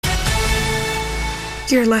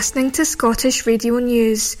You're listening to Scottish Radio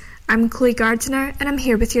News. I'm Chloe Gardiner and I'm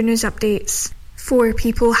here with your news updates. 4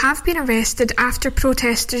 people have been arrested after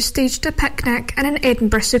protesters staged a picnic in an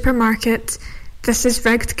Edinburgh supermarket. This is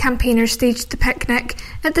rigged campaigners staged the picnic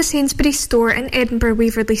at the Sainsbury's store in Edinburgh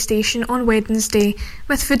Waverley Station on Wednesday,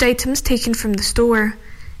 with food items taken from the store.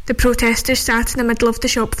 The protesters sat in the middle of the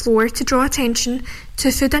shop floor to draw attention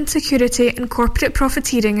to food insecurity and corporate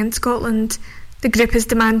profiteering in Scotland. The group is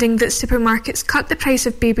demanding that supermarkets cut the price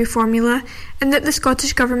of baby formula and that the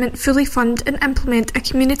Scottish Government fully fund and implement a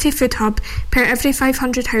community food hub per every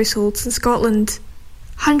 500 households in Scotland.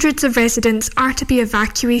 Hundreds of residents are to be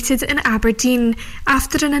evacuated in Aberdeen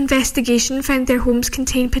after an investigation found their homes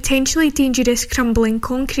contain potentially dangerous crumbling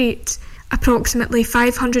concrete. Approximately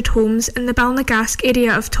 500 homes in the Balnagask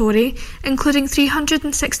area of Torry, including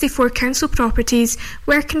 364 council properties,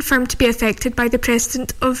 were confirmed to be affected by the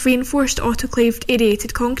precedent of reinforced autoclaved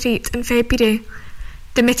aerated concrete in February.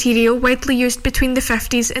 The material, widely used between the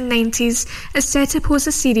 50s and 90s, is said to pose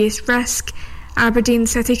a serious risk. Aberdeen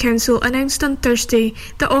City Council announced on Thursday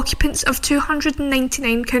that occupants of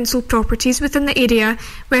 299 council properties within the area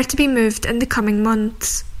were to be moved in the coming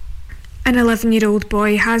months. An 11-year-old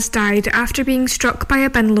boy has died after being struck by a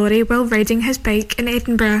bin lorry while riding his bike in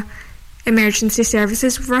Edinburgh. Emergency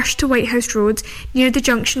services rushed to Whitehouse Road near the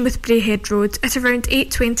junction with Brayhead Road at around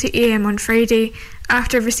 8:20 a.m. on Friday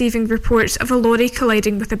after receiving reports of a lorry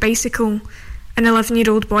colliding with a bicycle. An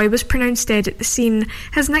 11-year-old boy was pronounced dead at the scene.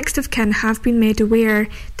 His next of kin have been made aware.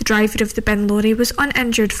 The driver of the bin lorry was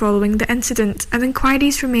uninjured following the incident, and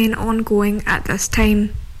inquiries remain ongoing at this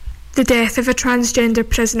time. The death of a transgender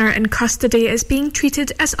prisoner in custody is being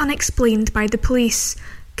treated as unexplained by the police.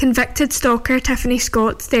 Convicted stalker Tiffany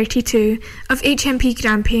Scott, 32, of HMP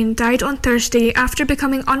Grampian died on Thursday after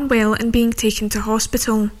becoming unwell and being taken to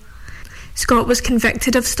hospital. Scott was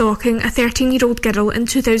convicted of stalking a 13-year-old girl in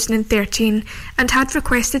 2013 and had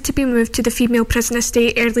requested to be moved to the female prison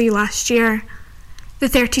estate early last year. The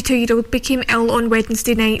 32-year-old became ill on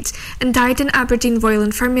Wednesday night and died in Aberdeen Royal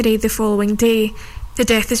Infirmary the following day. The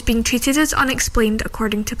death is being treated as unexplained,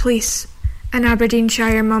 according to police. An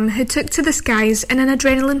Aberdeenshire mum who took to the skies in an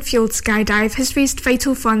adrenaline-fuelled skydive has raised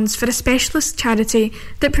vital funds for a specialist charity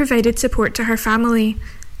that provided support to her family.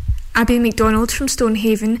 Abby McDonald from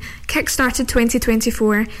Stonehaven kick-started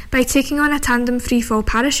 2024 by taking on a tandem freefall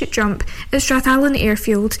parachute jump at Strathallan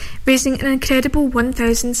Airfield, raising an incredible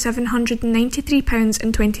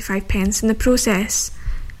 £1,793.25 in the process.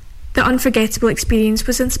 The unforgettable experience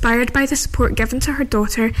was inspired by the support given to her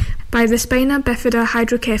daughter by the Spina Bifida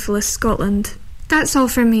Hydrocephalus Scotland. That's all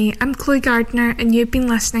from me. I'm Chloe Gardiner and you've been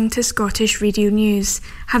listening to Scottish Radio News.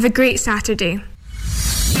 Have a great Saturday.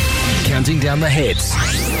 Counting down the hits,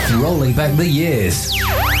 rolling back the years.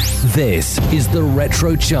 This is the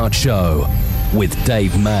Retro Chart Show with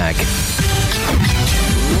Dave Mack.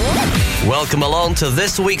 Welcome along to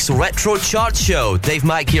this week's Retro Chart Show. Dave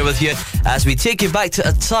Mack here with you as we take you back to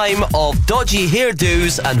a time of dodgy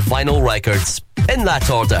hairdos and vinyl records. In that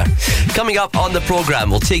order. Coming up on the programme,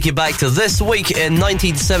 we'll take you back to this week in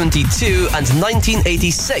 1972 and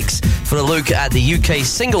 1986 for a look at the UK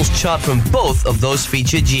singles chart from both of those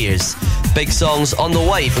featured years. Big songs on the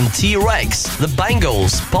way from T-Rex, The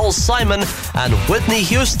Bangles, Paul Simon and Whitney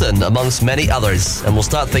Houston, amongst many others. And we'll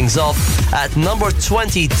start things off at number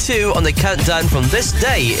 22 on the countdown from this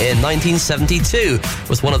day in 1972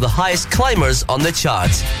 with one of the highest climbers on the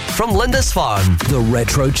chart. From Lindisfarne, The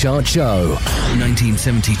Retro Chart Show,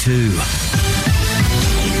 1972.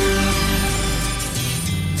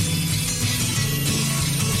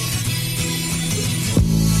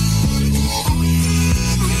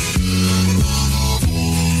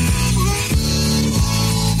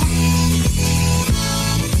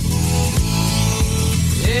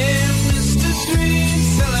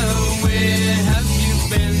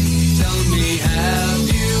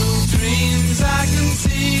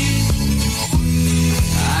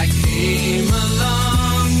 Came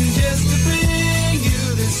along just to bring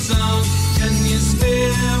you this song.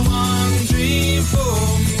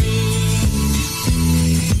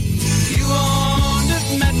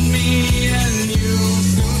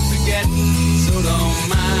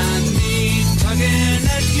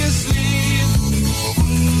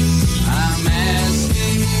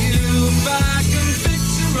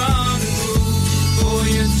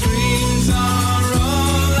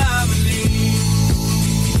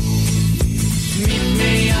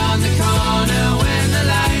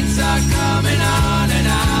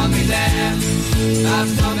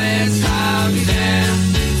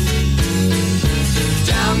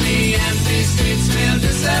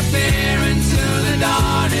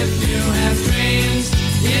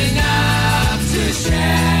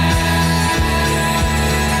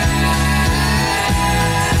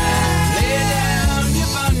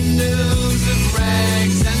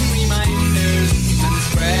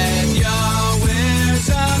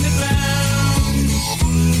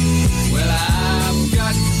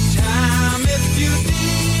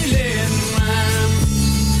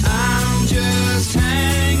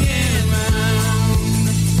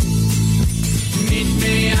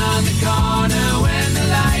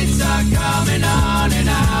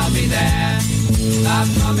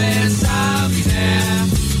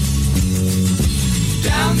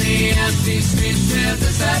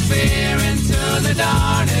 the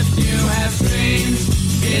dawn if you have dreams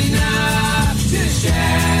enough to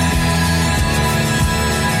share.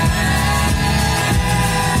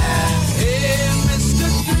 Hey, Mr.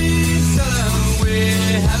 Threesome,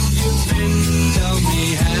 where have you been? Tell me,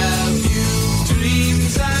 have you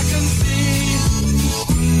dreams I can see?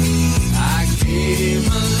 I came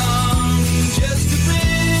along just to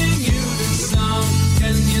bring you this song.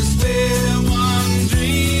 Can you spare one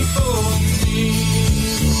dream for me?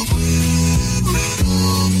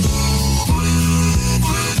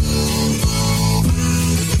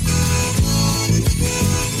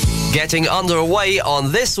 Getting underway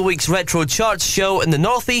on this week's Retro Charts show in the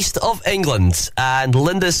northeast of England, and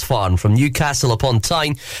Lindisfarne from Newcastle upon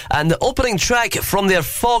Tyne, and the opening track from their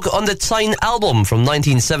Fog on the Tyne album from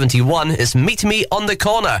 1971 is Meet Me on the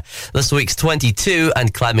Corner, this week's 22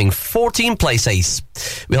 and climbing 14 places.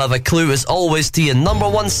 We'll have a clue as always to your number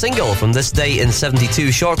one single from this day in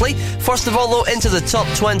 72 shortly. First of all though, into the top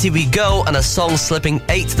 20 we go, and a song slipping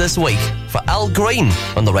 8 this week for Al Green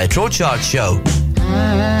on the Retro Charts show.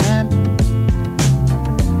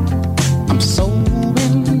 I'm so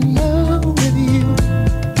in love with you.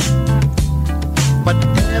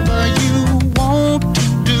 Whatever you want to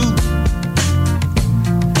do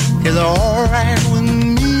is alright with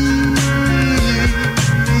me.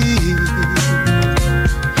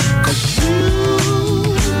 'Cause you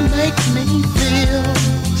make me feel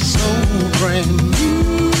so brand new.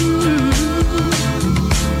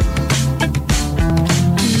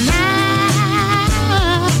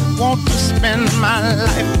 Want to spend my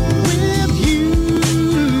life with you.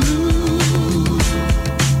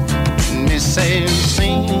 Same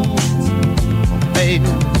scenes,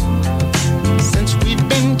 baby, since we've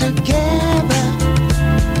been together.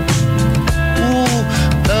 Ooh,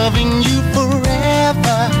 loving you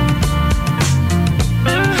forever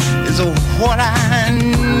is what I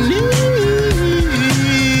need.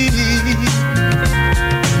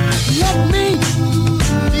 Let me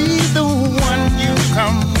be the one you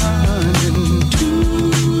come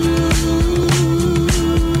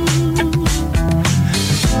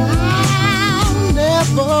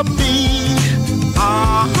be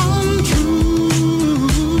untrue.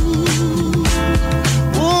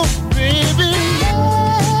 Oh, baby,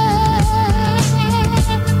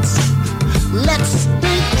 let's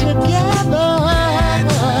stay together.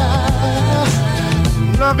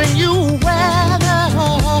 Loving you weather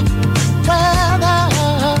times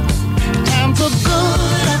are good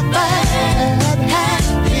and bad,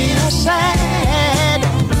 happy or sad.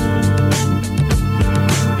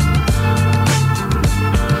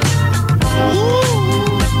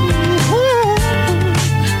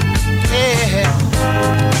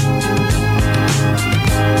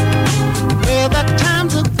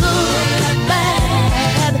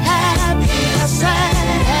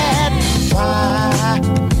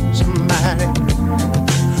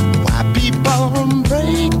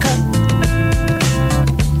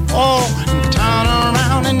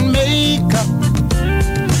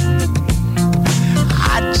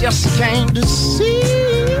 Just came to see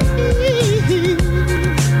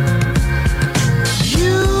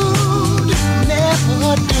you'd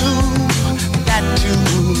never do that to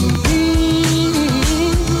me,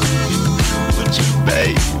 would you,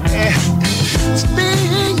 baby?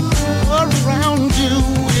 Being around you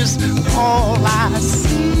is all I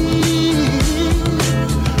see,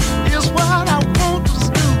 is what I want to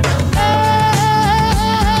do.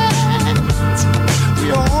 We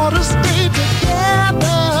ought to stay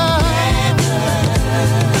together.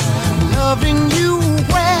 Loving you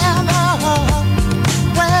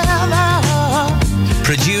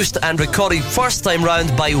Produced and recorded first time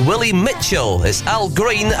round by Willie Mitchell. It's Al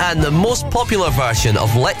Green and the most popular version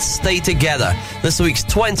of Let's Stay Together, this week's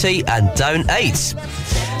 20 and down 8.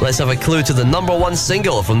 Let's have a clue to the number one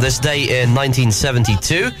single from this day in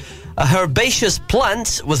 1972. A herbaceous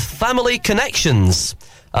plant with family connections.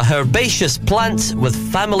 A herbaceous plant with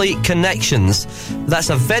family connections. That's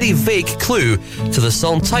a very vague clue to the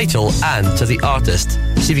song title and to the artist.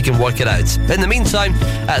 See if you can work it out. In the meantime,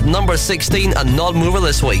 at number 16, a non-mover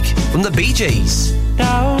this week from the Bee Gees.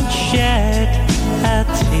 Don't shed a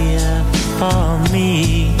tear for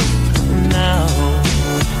me, no.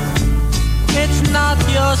 It's not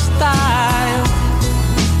your style.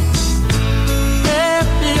 If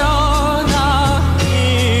you're not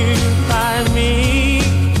here by me,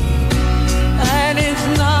 It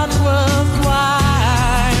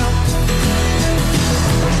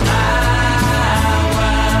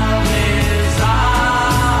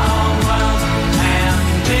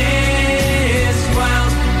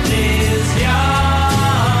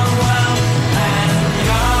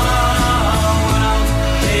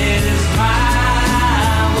is mine.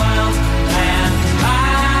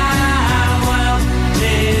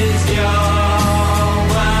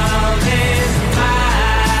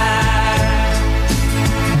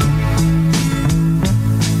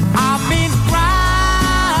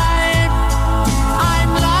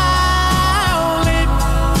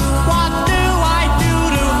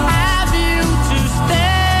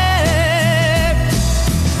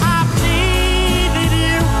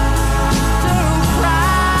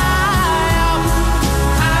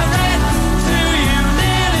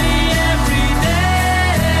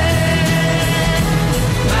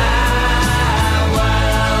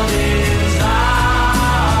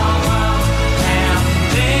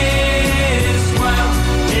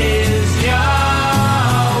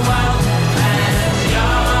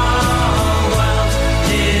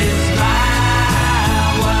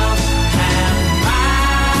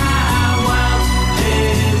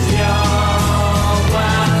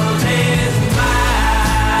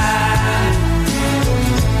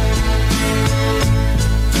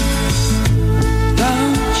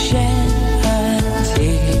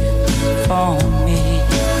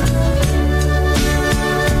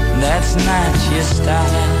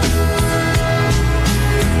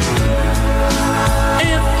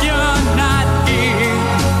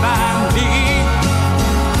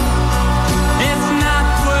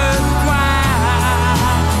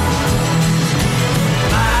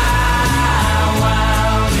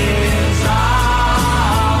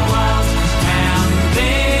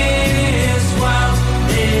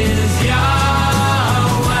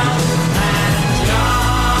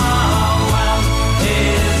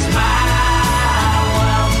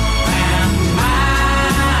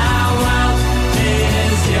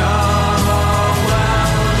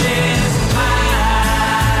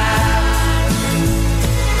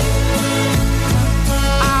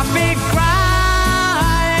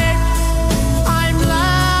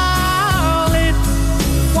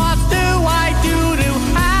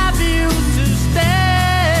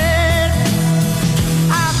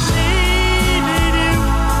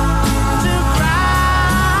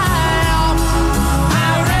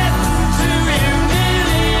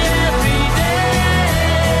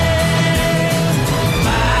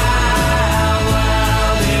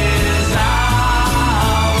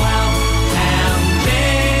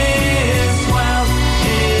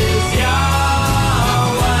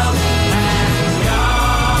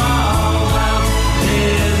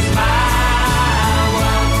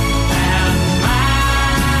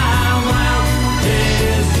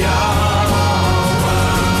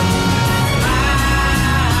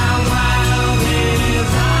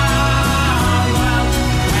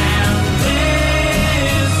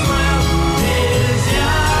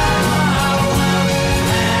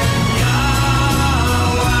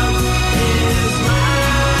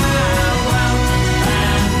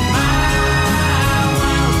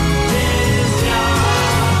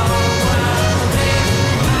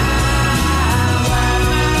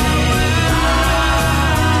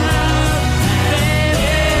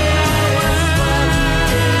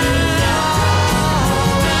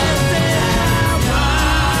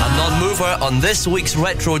 over on this week's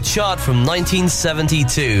Retro Chart from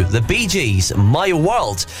 1972. The Bee Gees, My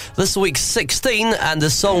World. This week's 16, and the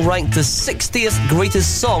song ranked the 60th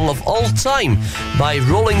greatest song of all time by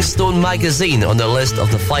Rolling Stone magazine on their list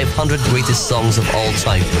of the 500 greatest songs of all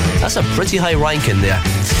time. That's a pretty high ranking there.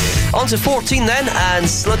 On to 14 then, and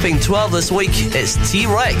slipping 12 this week, it's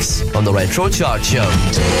T-Rex on the Retro Chart Show.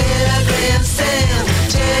 Telegram Sam,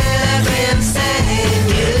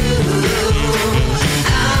 you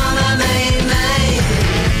are my main man.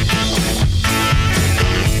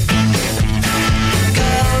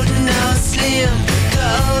 Golden or slim,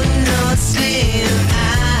 I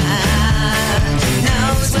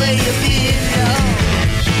knows where you've been,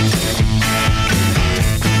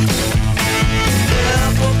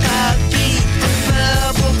 Purple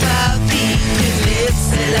poppy, with lips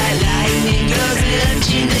like lightning, girls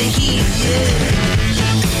lunching the heat,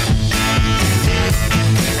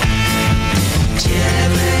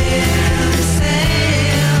 Telegram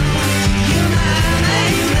Sam, you're my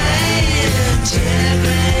main man.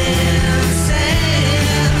 Telegram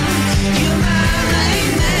Sam, you're my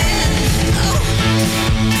main man.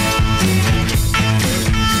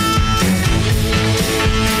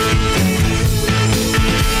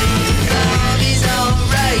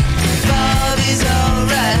 Bobby's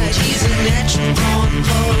alright. He's a natural born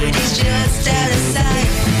poet. He's just out of sight.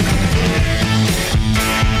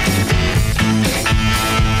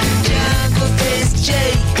 Jungle Face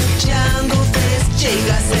Jake, I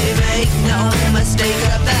say make no mistake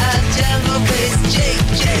about Jungle Face Jake.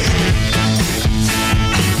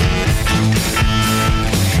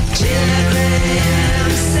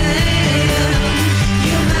 Telegram Sam,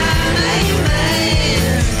 you're my main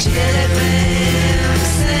man. Telegram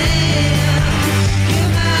Sam,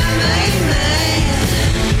 you're my main man.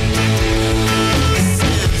 Good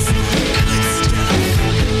stuff.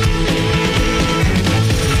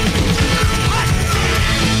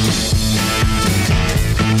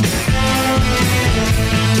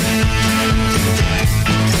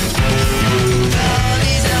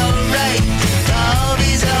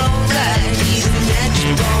 Bobby's alright. He's a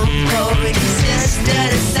natural born poet. He's just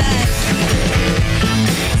out of sight.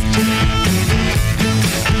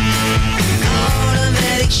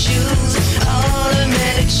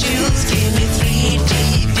 Automatic shoes, give me 3D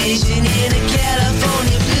vision in a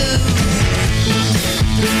California blues.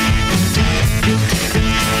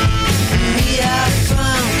 We are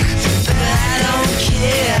funk, but I don't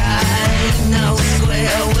care. I ain't no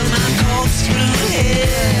square with my corkscrew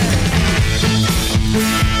hair.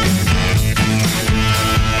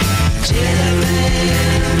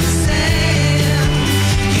 Telegram Sam,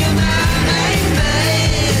 you're my main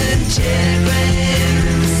man.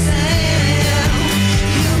 Telegram Sam,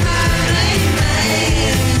 you're my main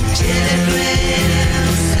man. Telegram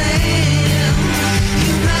Sam,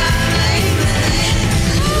 you're my main man.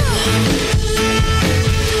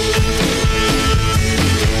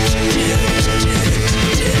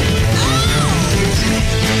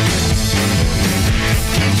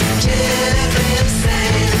 Telegram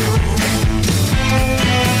Sam.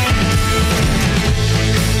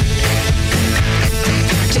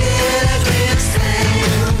 Telegram Sam,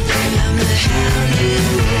 I'm the hound you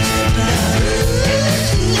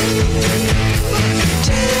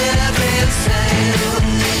Telegram Sam,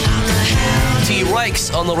 I'm the hound. T-Rex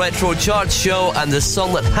on the Retro Chart Show, and the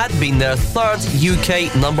song that had been their third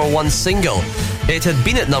UK number one single. It had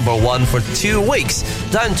been at number one for 2 weeks.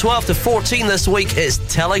 Down 12 to 14 this week, it's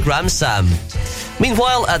Telegram Sam.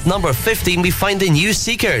 Meanwhile, at number 15, we find the New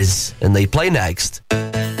Seekers, and they play next.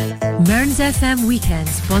 Mearns FM Weekend,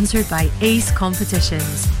 sponsored by Ace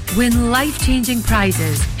Competitions. Win life-changing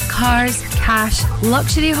prizes, cars, cash,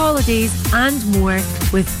 luxury holidays and more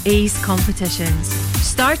with Ace Competitions.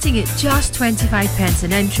 Starting at just 25p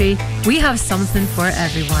an entry, we have something for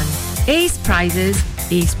everyone. Ace prizes,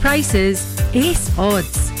 Ace prices, Ace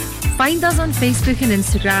odds. Find us on Facebook and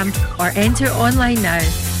Instagram or enter online now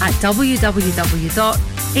at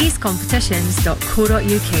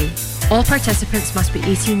www.acecompetitions.co.uk. All participants must be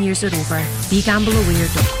 18 years or over.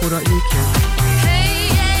 BeGambleAware.co.uk.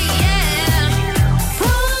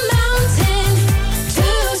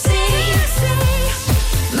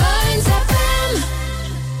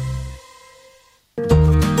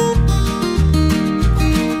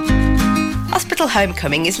 Hospital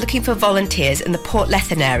Homecoming is looking for volunteers in the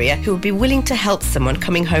Portlethen area who would be willing to help someone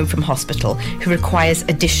coming home from hospital who requires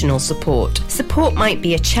additional support. Support might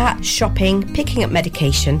be a chat, shopping, picking up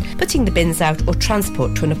medication, putting the bins out or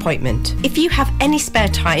transport to an appointment. If you have any spare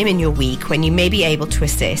time in your week when you may be able to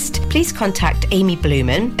assist, please contact Amy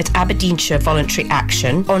Blumen at Aberdeenshire Voluntary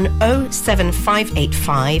Action on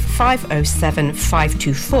 07585 507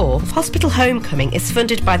 524. Hospital Homecoming is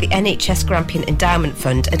funded by the NHS Grampian Endowment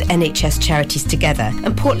Fund and NHS Charities Together,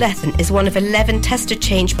 and Portlethen is one of 11 tester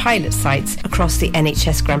change pilot sites across the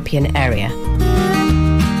NHS Grampian area.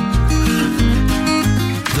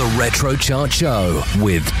 The Retro Chart Show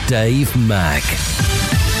with Dave Mack.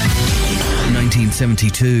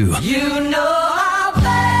 1972. You know I'll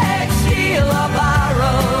beg, steal or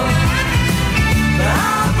borrow, but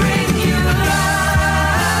I'll bring you love.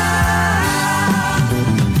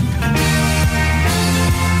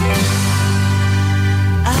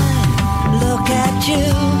 I look at you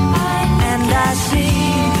and I see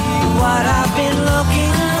what I've been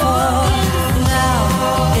looking for. Now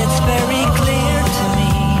it's very clear to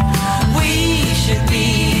me we should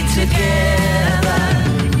be together.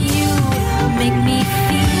 You make me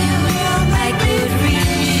feel I could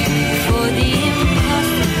reach for the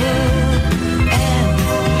impossible, and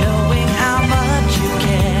knowing how much you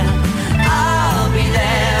care, I'll be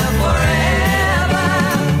there forever.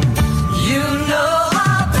 You know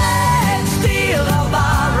I'll beg, steal or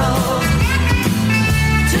borrow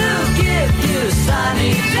to give you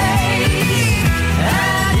sunny days,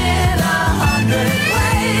 and in 100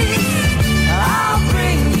 ways I'll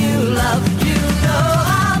bring you love. You know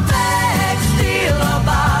I'll beg, steal or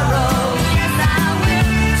borrow, yes I will,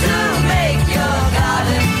 to make your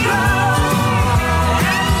garden grow.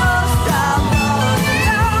 And most of all, you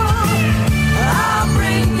know, I'll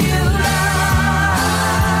bring you love.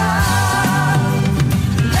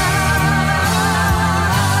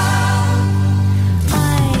 I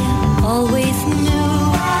always knew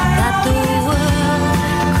that the world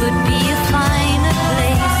could be a finer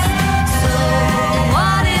place. So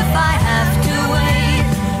what if I have to wait?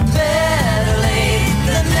 Better late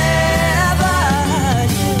than never.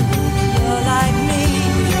 You're like me,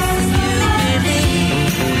 you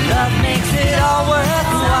believe love makes it all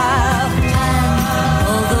worthwhile. And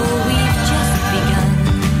although we've just begun,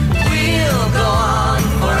 we'll go on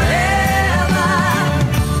forever.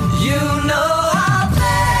 You know I'll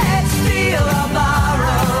beg, steal or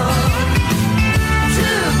borrow to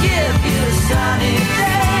give you sunny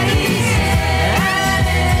days, and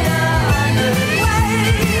in 100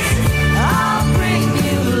 ways I'll bring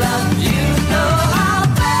you love. You know I'll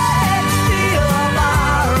beg, steal or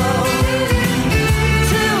borrow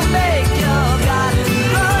to make your garden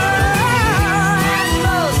grow. And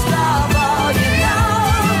most of all, you know,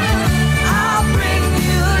 I'll bring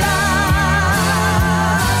you love.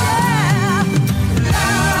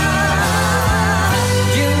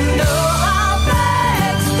 You know I'll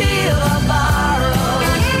beg, steal or borrow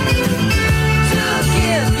to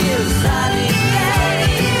give you sunny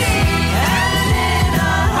days, and in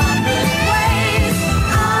 100 ways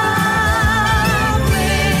I'll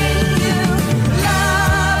bring you love,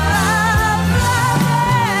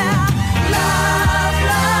 love.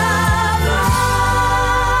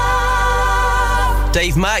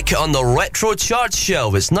 Dave Mack on the Retro Chart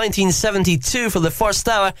Show. It's 1972 for the first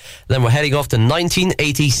hour, then we're heading off to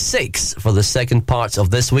 1986 for the second part of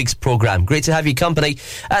this week's programme. Great to have you company.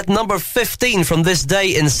 At number 15 from this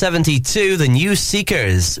day in 72, the New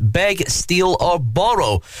Seekers, Beg, Steal or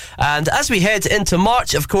Borrow. And as we head into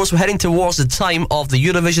March, of course, we're heading towards the time of the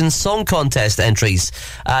Eurovision Song Contest entries.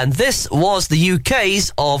 And this was the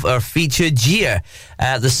UK's of our featured year.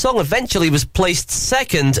 The song eventually was placed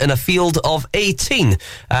second in a field of 18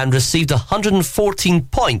 and received 114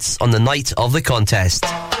 points on the night of the contest.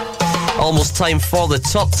 Almost time for the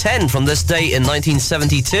top 10 from this day in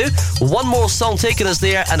 1972. One more song taking us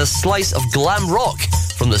there and a slice of glam rock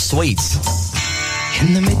from the Swedes.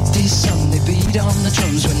 In the midday sun, they beat on the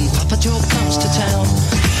drums when Papa Joe comes to town.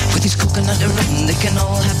 With his coconut rum, they can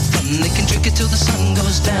all have fun. They can drink it till the sun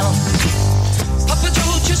goes down. Papa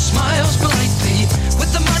Joe just smiles politely.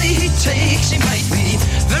 With the money he takes, he might be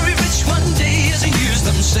very rich one day, as he hears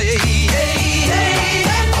them say, hey, hey, hey.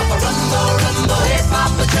 Papa Rumbo, Rumbo, hey,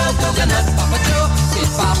 Papa Joe, coconut. Papa Joe, hey,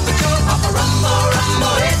 Papa Joe. Papa Rumbo,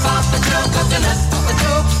 Rumbo, hey, Papa Joe, coconut. Papa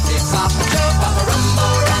Joe, hey, Papa Joe. Papa Rumbo,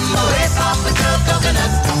 Rumbo, hey, Papa Joe,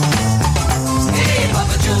 coconut. Hey,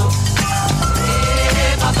 Papa Joe.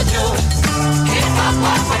 Hey, Papa Joe. Hey,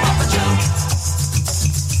 Papa Joe.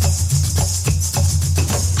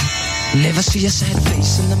 Never see a sad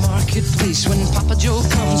face in the marketplace when Papa Joe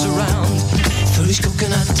comes around. For his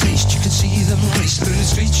coconut taste, you can see them race through the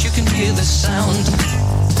streets, you can hear the sound.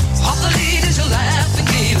 All the ladies are laughing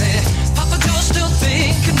gaily. Papa Joe's still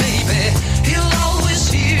thinking maybe he'll always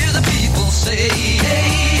hear the people say, hey,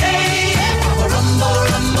 hey, hey, Papa Rumbo,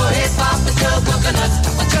 Rumbo, hey, Papa Joe, coconut,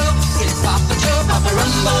 Papa Joe, hey, Papa Joe, Papa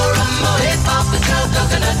Rumbo, Rumbo, hey, Papa Joe,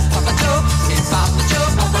 coconut, Papa Joe, hey, Papa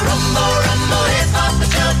Joe, Papa Rumbo, Rumbo, hey, Papa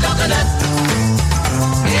Joe, coconut,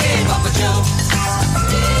 hey, Papa Joe,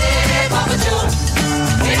 hey, Papa Joe,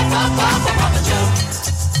 hey, Papa Joe.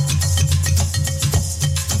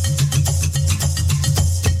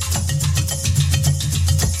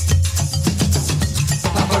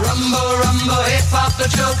 Rumbo, Rumbo, hey, Papa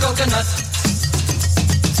Joe, coconut.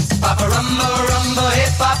 Papa Rumbo, Rumbo, hey,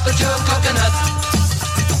 Papa Joe, coconut.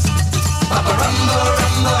 Papa Rumbo,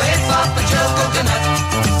 Rumbo, hey, Papa Joe, coconut.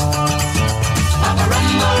 Papa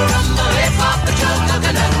Rumbo, Rumbo, hey, Papa Joe,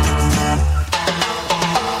 coconut.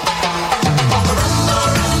 Papa Rumbo,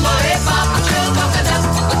 Rumbo, hey, Papa Joe, coconut.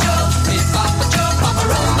 Papa Joe, hey, Papa Joe, Papa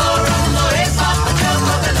Rumbo, Rumbo, hey, Papa Joe,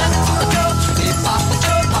 coconut. Papa Joe, hey, Papa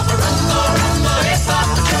Joe, Papa Rumbo, Rumbo, hey,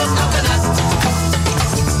 Papa Joe, coconut.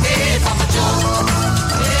 Hey, Papa Joe,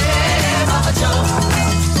 hey, Papa Joe,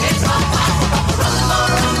 hey, Papa Rumbo,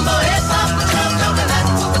 Rumbo, hey, Papa Joe, coconut.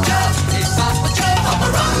 Papa Joe, hey, Papa Joe, Papa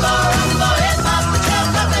Rumbo, Rumbo, hey, Papa Joe,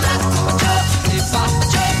 coconut. Papa Joe, hey, Papa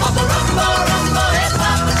Joe, Papa Rumbo, Rumbo, hey,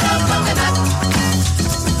 Papa Joe, coconut.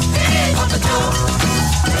 Hey, Papa Joe,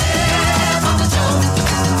 hey, Papa Joe,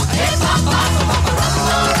 hey, Papa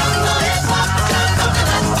Rumbo, Rumbo, hey, Papa Joe,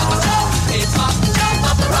 coconut. Papa Joe, hey, Papa Joe,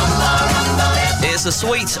 Papa Rumbo, Rumbo, hey. It's The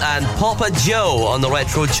Sweets and Papa Joe on the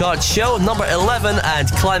Retro Chart Show, number 11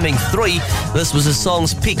 and climbing 3. This was the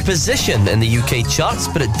song's peak position in the UK charts,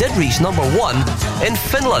 but it did reach number 1 in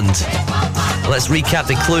Finland. Let's recap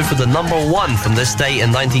the clue for the number 1 from this day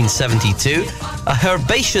in 1972. A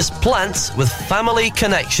herbaceous plant with family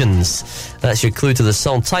connections. That's your clue to the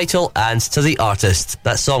song title and to the artist.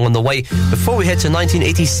 That song on the way before we head to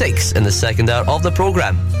 1986 in the second hour of the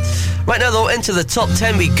programme. Right now, though, into the top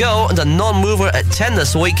 10 we go, and a non-mover at 10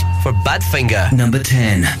 this week for Badfinger. Number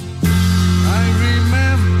 10. I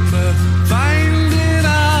remember finding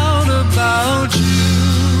out about you.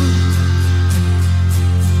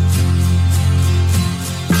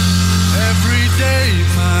 Every day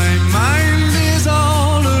my mind is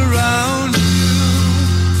all around you.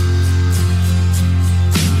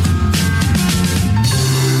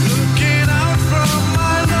 Looking out from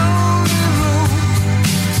my lonely room,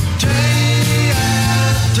 day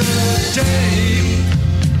after day.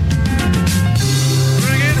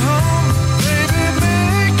 Bring it home, baby,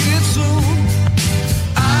 make it soon.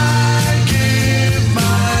 I give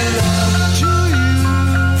my love to you.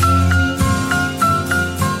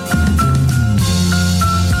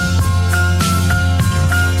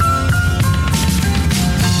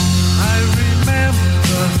 I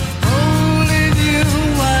remember holding you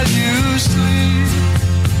while you sleep.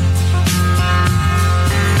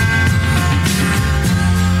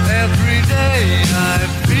 Every day I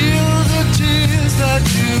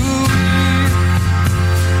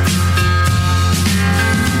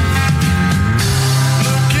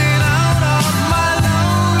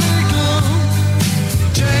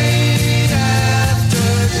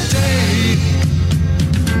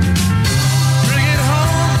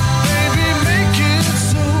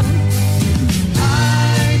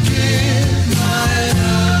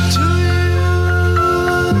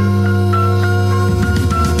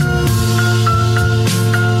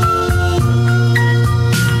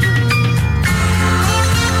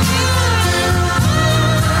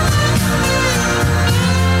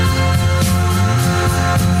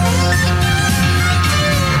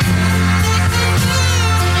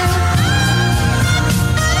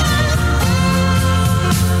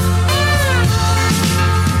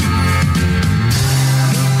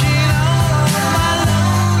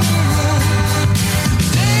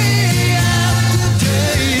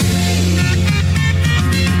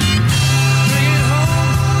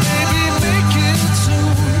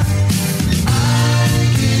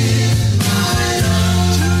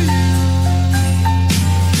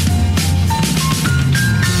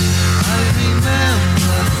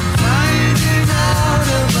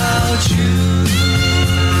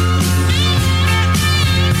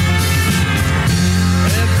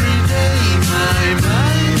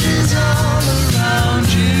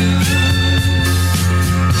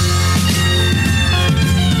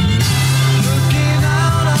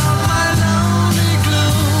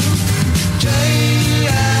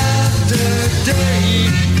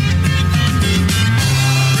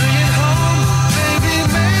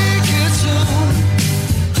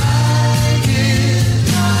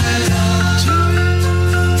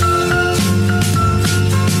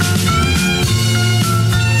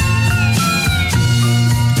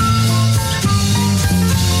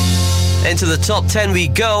into the top 10 we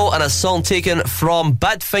go, and a song taken from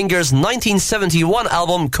Badfinger's 1971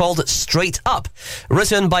 album called Straight Up.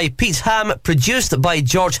 Written by Pete Ham, produced by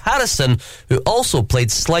George Harrison, who also played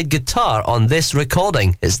slide guitar on this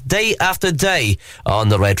recording. It's Day After Day on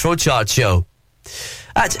the Retro Chart Show.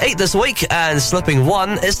 At 8 this week, and slipping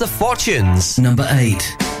 1, is The Fortunes. Number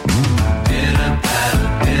 8.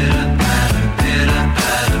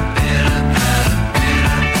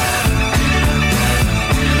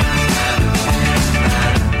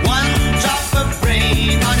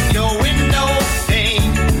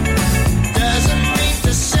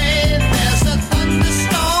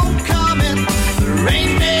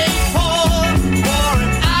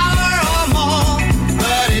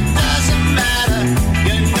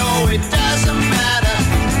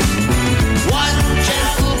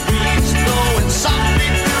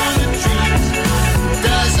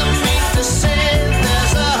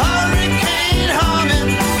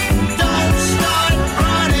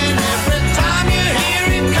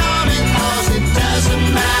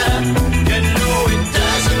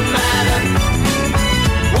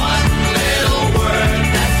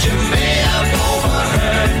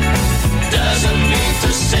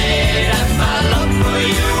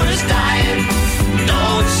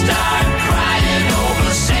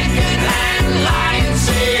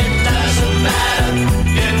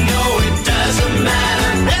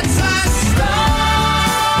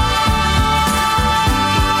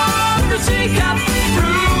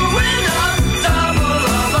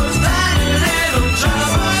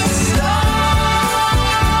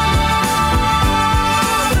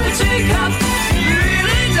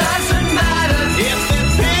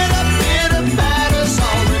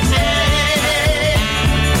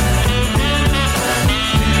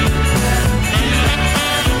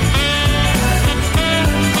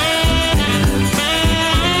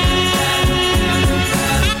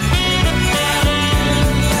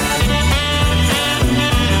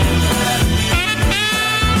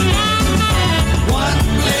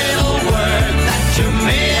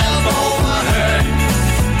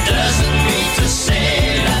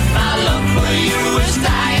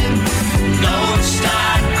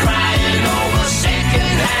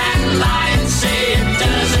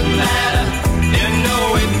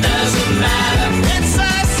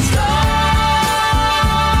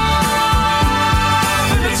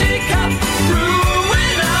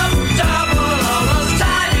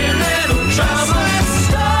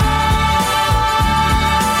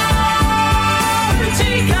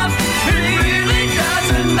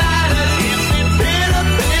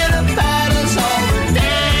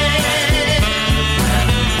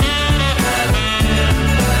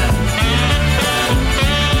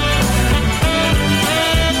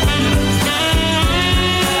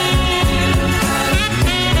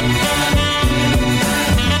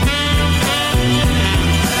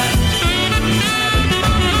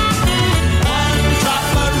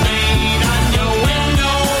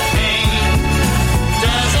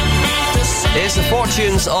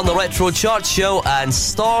 On the Retro Chart Show, and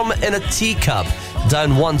Storm in a Teacup,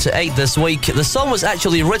 down 1 to 8 this week. The song was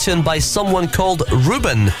actually written by someone called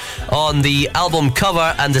Ruben on the album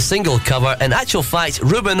cover and the single cover. In actual fact,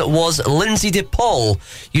 Ruben was Lindsay DePaul,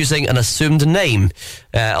 using an assumed name.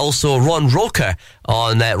 Also Ron Roker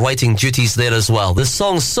on writing duties there as well. This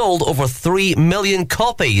song sold over 3 million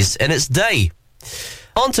copies in its day.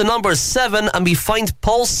 On to number 7, and we find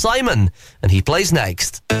Paul Simon, and he plays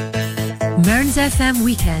next. Mearns FM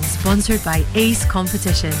Weekend, sponsored by Ace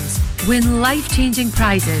Competitions. Win life-changing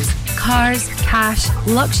prizes, cars, cash,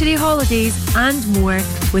 luxury holidays and more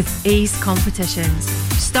with Ace Competitions.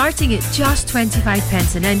 Starting at just 25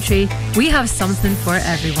 pence an entry, we have something for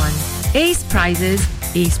everyone. Ace prizes,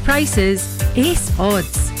 Ace prices, Ace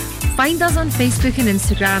odds. Find us on Facebook and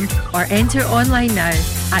Instagram, or enter online now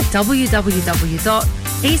at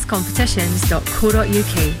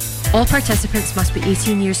www.acecompetitions.co.uk. All participants must be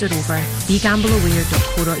 18 years or over.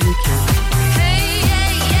 BeGambleAware.co.uk.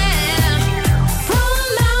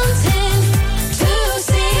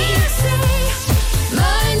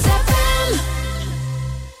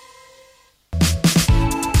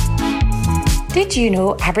 Did you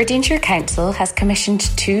know Aberdeenshire Council has commissioned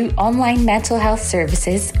 2 online mental health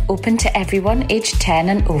services open to everyone aged 10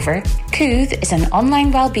 and over? Cooth is an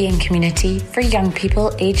online wellbeing community for young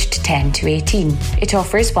people aged 10 to 18. It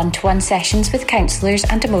offers one-to-one sessions with counsellors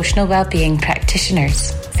and emotional wellbeing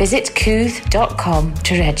practitioners. Visit cooth.com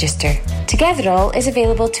to register. Togetherall is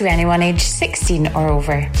available to anyone aged 16 or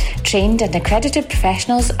over. Trained and accredited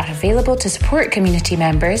professionals are available to support community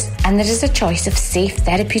members, and there is a choice of safe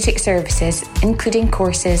therapeutic services, including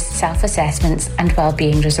courses, self-assessments and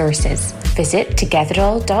wellbeing resources. Visit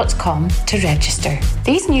togetherall.com to register.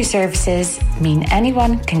 These new services mean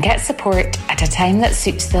anyone can get support at a time that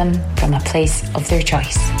suits them from a place of their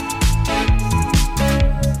choice.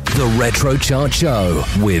 The Retro Chart Show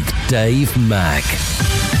with Dave Mack.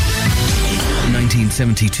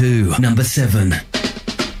 1972, number 7.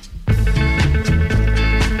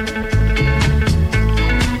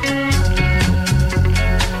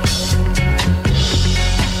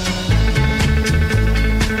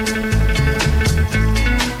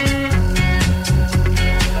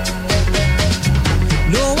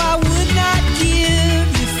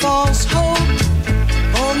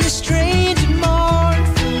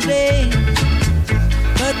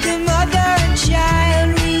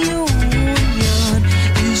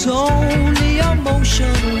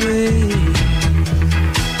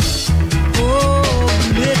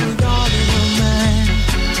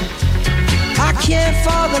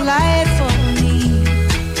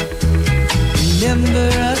 Remember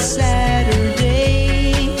a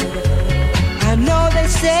Saturday, I know they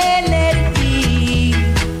say let it be,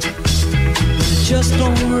 but it just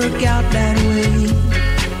don't work out that way.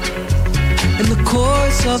 And the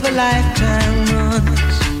course of a lifetime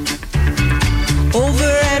runs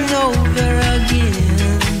over and over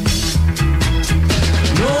again.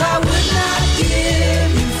 No, I would not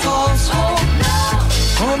give you false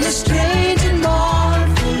hope on this strange and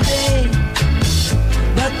mournful day,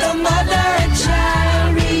 but the mother and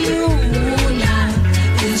child reunion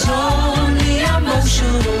is only a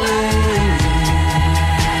motion away.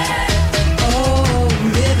 Oh,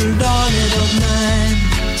 little darling of mine,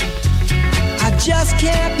 I just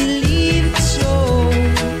can't believe it's so,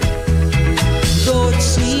 though it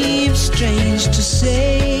seems strange to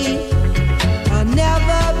say. I've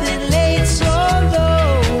never been late so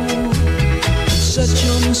low, such a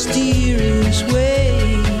mysterious way.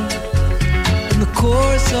 The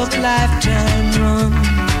course of lifetime runs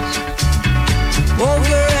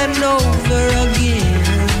over and over again.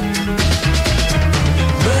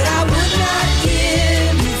 But I would not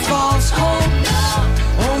give you false hope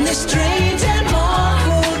on this strange and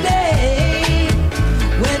mournful day,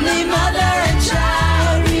 when the mother and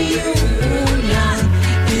child reunion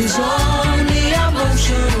is only a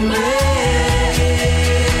motion away.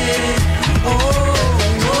 Oh,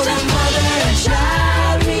 the mother and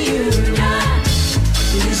child reunion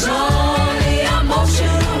is only a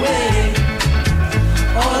motion away.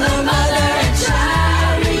 Oh, the mother and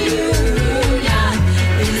child reunion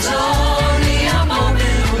is only a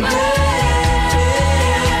moment away. Oh,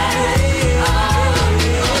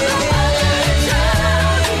 the mother and child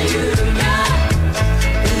reunion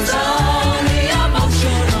is only a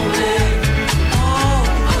motion away. Oh,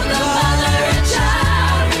 the mother and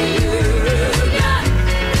child reunion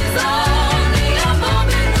is only a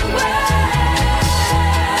moment away.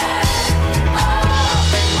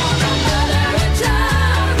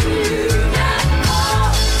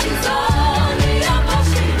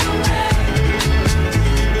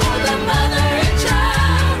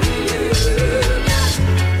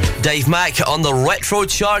 Dave Mack on the Retro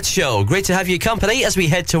Chart Show. Great to have you company as we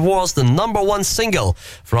head towards the number 1 single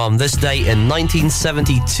from this day in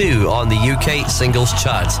 1972 on the UK Singles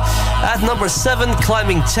Chart. At number 7,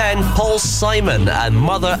 climbing 10, Paul Simon and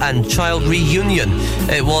Mother and Child Reunion.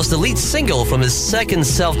 It was the lead single from his second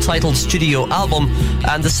self-titled studio album,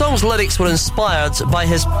 and the song's lyrics were inspired by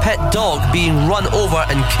his pet dog being run over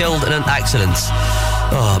and killed in an accident.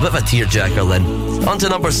 Oh, a bit of a tearjerker then. On to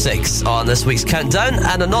number 6 on this week's countdown,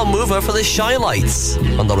 and a non-mover for the Shy Lights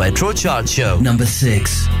on the Retro Chart Show. Number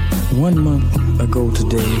 6. 1 month ago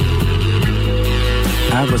today,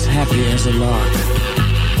 I was happy as a lark,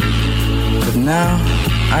 but now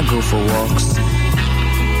I go for walks,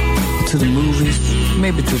 to the movies,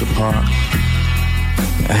 maybe to the park.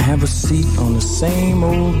 I have a seat on the same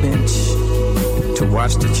old bench to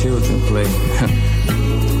watch the children play.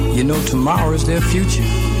 You know, tomorrow is their future,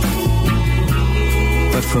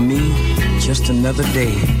 but for me, just another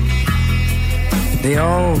day. They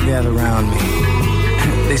all gather around me.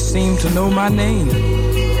 They seem to know my name.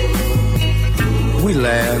 We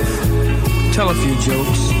laugh, tell a few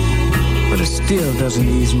jokes, but it still doesn't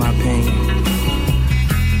ease my pain.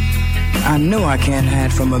 I know I can't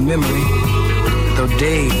hide from a memory, though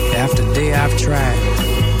day after day I've tried.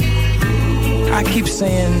 I keep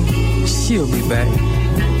saying she'll be back,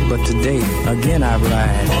 but today, again I've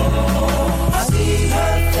lied. Oh, I see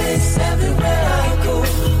her face everywhere I go,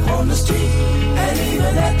 on the street, and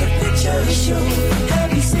even at the picture show.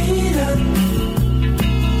 Have you seen her?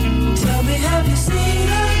 Tell me, have you seen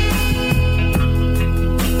her?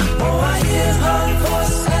 Oh, I hear her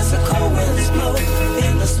voice as the cold winds blow,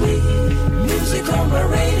 in the sweet music on my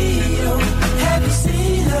radio.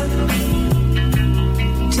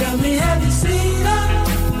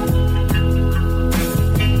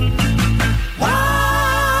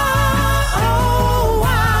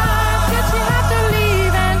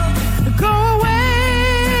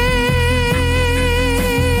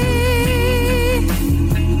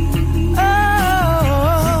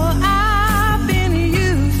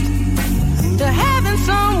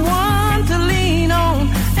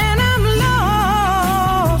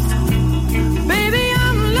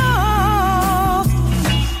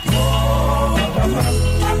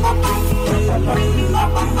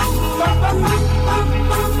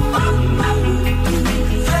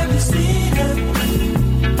 Have you seen her?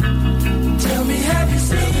 Tell me, have you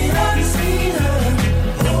seen her?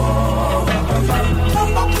 Oh,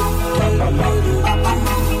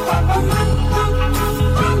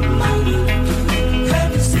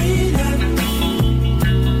 have you seen her?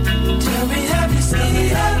 Tell me, have you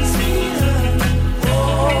seen her?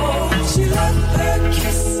 Oh, she left her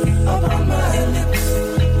kiss upon my lips,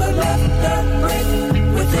 but left that break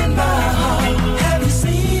within my heart. Have you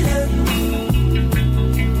seen her?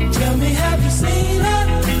 Tell me, have you seen her?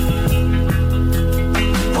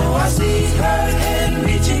 Oh, I see her hand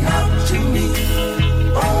reaching out to me.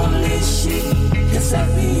 Only she can set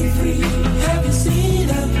me free. Have you seen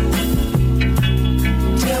her?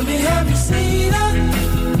 Tell me, have you seen her?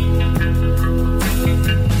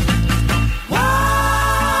 Why,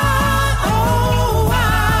 oh, why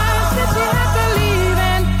did she have to leave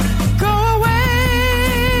and go away?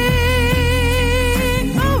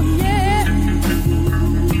 Oh, yeah.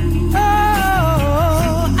 Oh,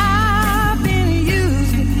 I've been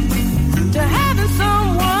used to having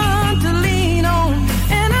someone to lean on,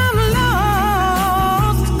 and I'm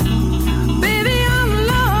lost, baby, I'm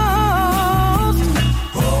lost.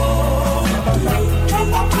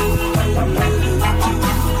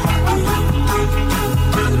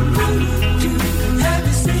 Have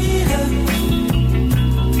you seen her?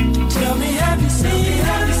 Tell me, have you seen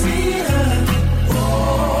her?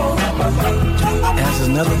 As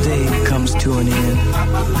another day comes to an end,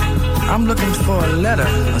 I'm looking for a letter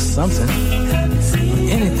or something,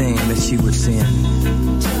 anything that she would send.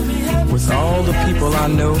 With all the people I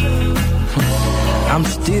know, I'm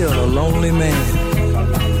still a lonely man.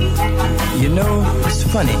 You know, it's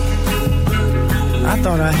funny, I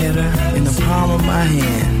thought I had her in the palm of my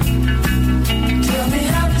hand. Tell me,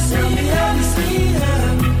 have you seen her?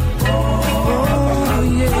 Oh,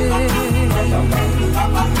 yeah.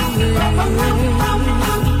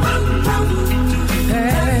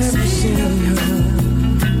 Have you seen her?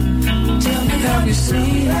 Tell me, Have you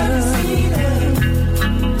seen her?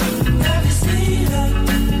 Have you seen her?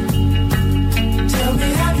 Tell me,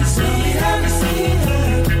 have you seen her?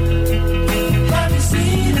 Have you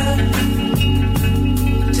seen her?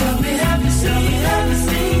 Tell me, have you seen her?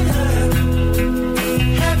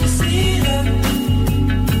 Have you seen her?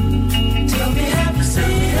 Tell me, have you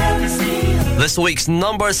seen her? This week's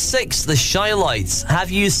number 6, The Shy Lights.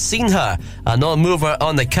 Have you seen her? A non-mover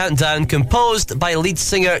on the countdown, composed by lead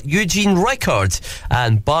singer Eugene Record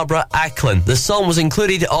and Barbara Acklin. The song was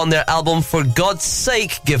included on their album For God's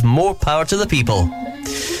Sake, Give More Power to the People.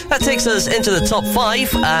 That takes us into the top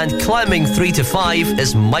 5, and climbing 3 to 5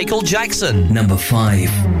 is Michael Jackson. Number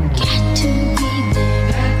 5.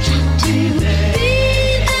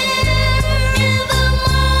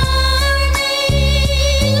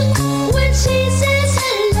 When she says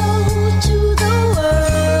hello to the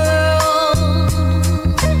world,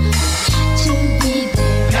 to be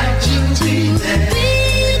there, to be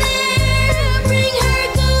there, bring her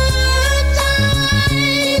good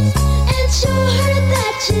times and show her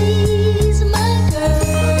that she's my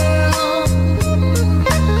girl.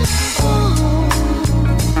 Oh,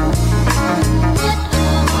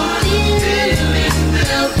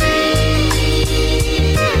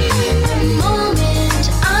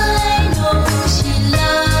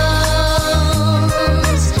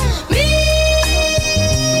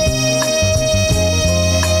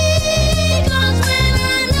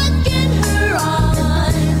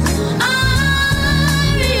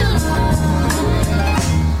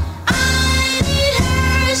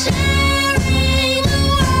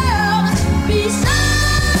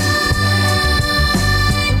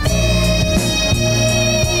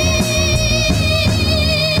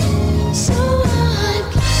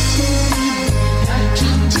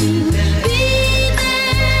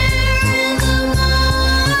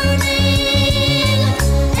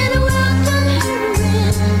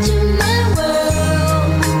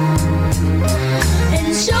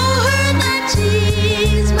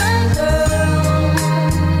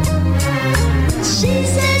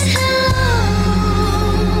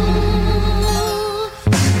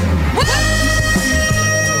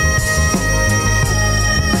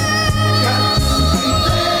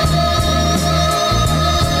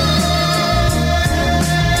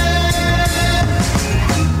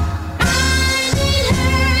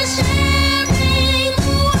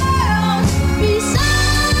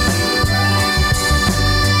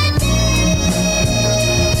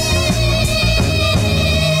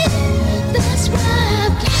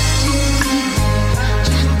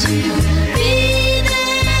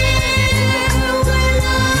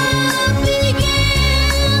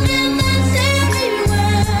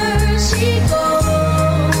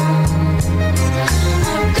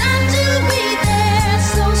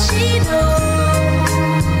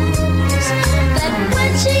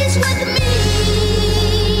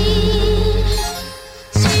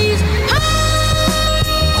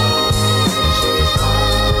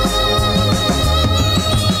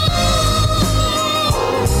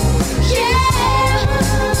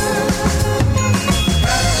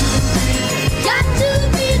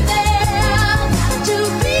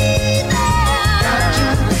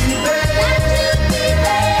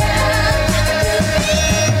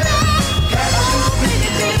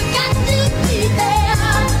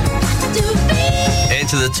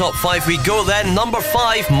 top 5 we go then. Number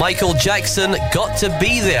 5, Michael Jackson, Got to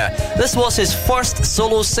Be There. This was his first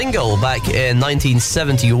solo single back in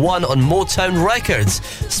 1971 on Motown Records,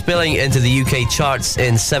 spilling into the UK charts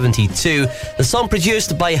in 72. The song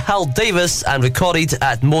produced by Hal Davis and recorded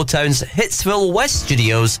at Motown's Hitsville West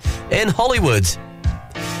Studios in Hollywood.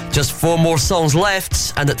 Just 4 more songs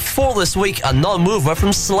left, and at 4 this week, a non-mover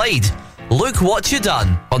from Slade. Look What You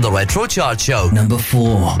Done on the Retro Chart Show. Number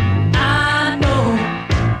 4. I know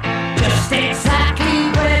just exactly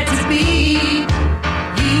where to be.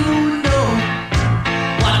 You know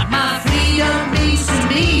what my freedom means to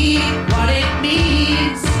me, what it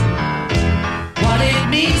means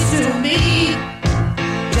to me.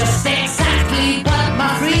 Just exactly what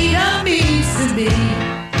my freedom means to me.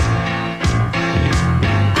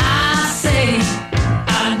 I say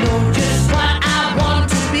I know just what I want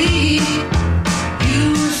to be.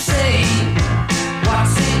 You say,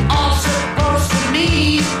 what's it all supposed to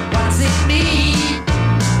mean? What's it mean?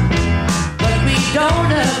 But we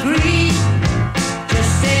don't agree.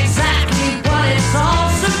 Just exactly what it's all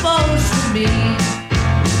supposed to mean.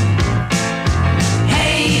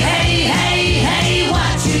 Hey, hey, hey, hey,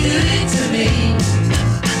 what you doing to me?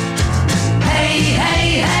 Hey, hey,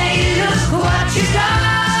 hey, look what you done.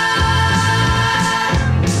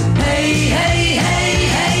 Hey, hey, hey,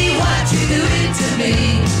 hey, what you doing to me?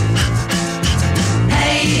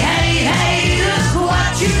 Hey, hey, hey, look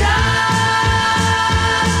what you done.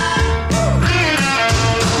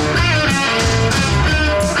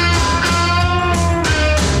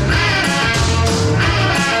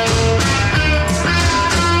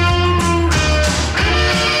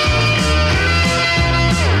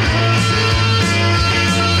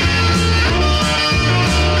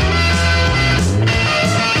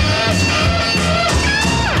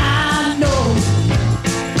 I know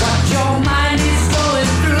what your mind is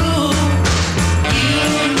going through.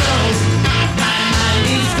 You know my mind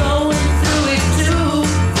is going through it too,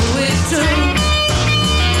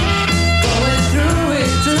 going through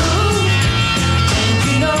it too. And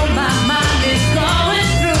you know my mind is going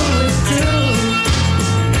through it too.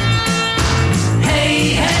 Hey,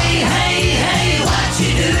 hey, hey, hey, what you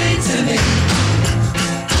doing to me?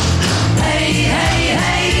 Hey, hey,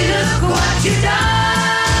 hey, look what you done.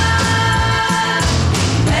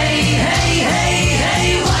 Hey, hey, hey, hey,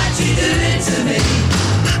 what you doing to me?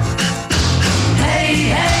 Hey,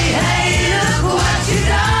 hey, hey, look what you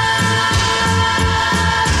done.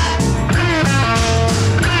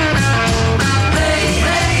 Hey,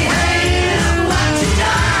 hey, hey, look what you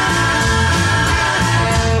done.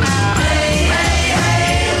 Hey, hey, hey,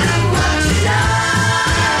 look what you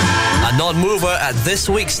done. A non-mover at this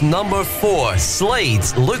week's number 4, Slade,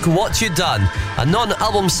 Look What You Done. A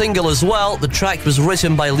non-album single as well. The track was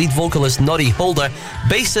written by lead vocalist Noddy Holder,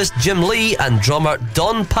 bassist Jim Lee and drummer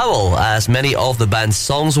Don Powell, as many of the band's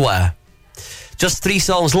songs were. Just 3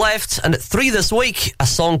 songs left, and at 3 this week, a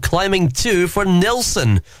song climbing 2 for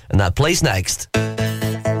Nilsson, and that plays next.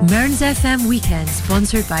 Mearns FM Weekend,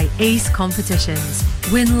 sponsored by Ace Competitions.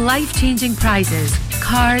 Win life-changing prizes,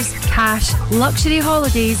 cars, cash, luxury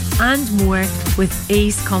holidays and more with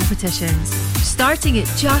Ace Competitions. Starting at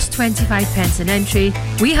just 25p an entry,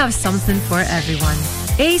 we have something for everyone.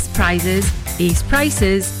 Ace prizes, Ace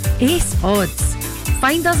prices, Ace odds.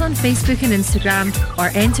 Find us on Facebook and Instagram or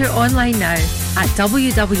enter online now at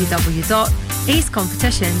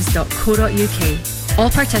www.acecompetitions.co.uk. All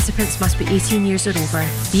participants must be 18 years or over.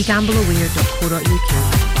 BeGambleAware.co.uk.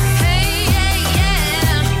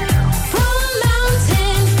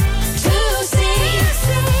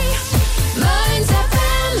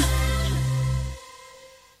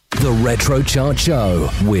 The Retro Chart Show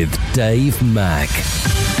with Dave Mack.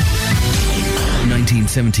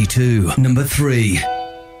 1972, number 3.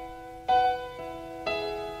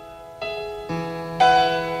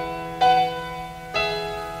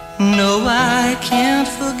 No, I can't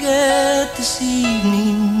forget this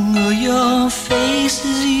evening or your face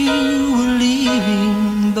as you were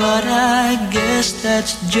leaving. But I guess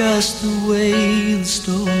that's just the way the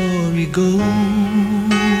story goes.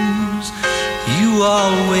 You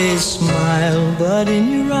always smile, but in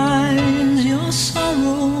your eyes your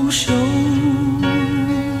sorrow shows.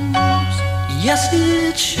 Yes,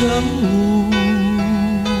 it shows.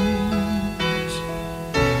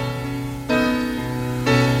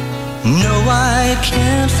 No, I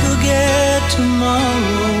can't forget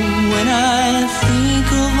tomorrow when I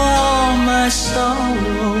think of all my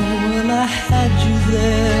sorrow. Well, I had you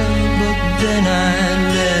there, but then I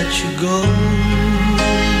let you go.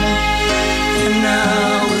 And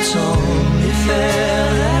now it's only fair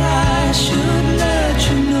that I should let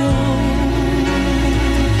you know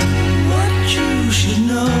what you should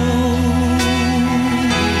know.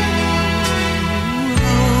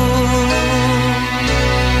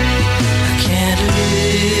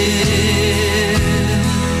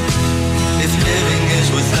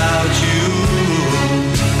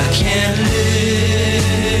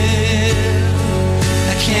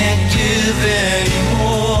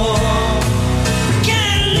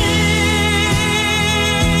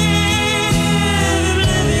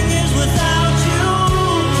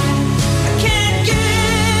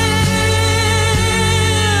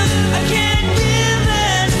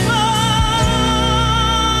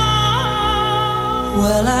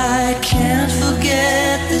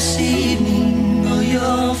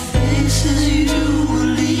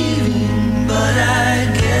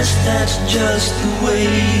 guess that's just the way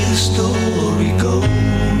the story goes.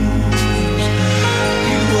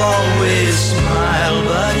 You always smile,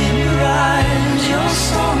 but in your eyes your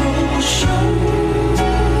sorrow shows.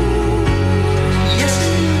 Yes,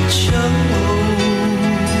 it shows.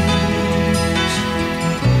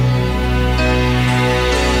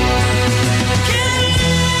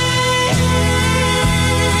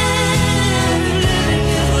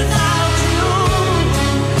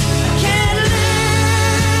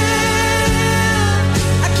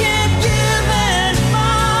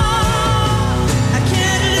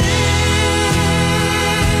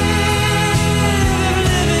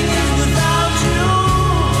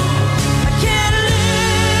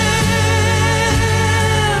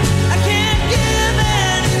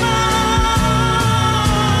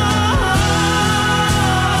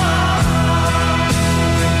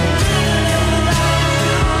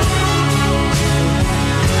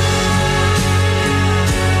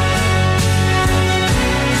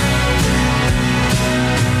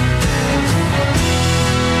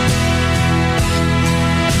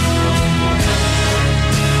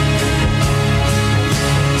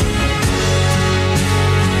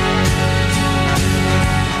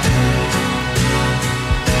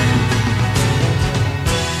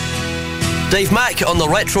 Dave Mack on the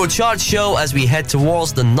Retro Chart Show as we head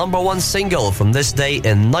towards the number one single from this day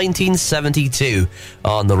in 1972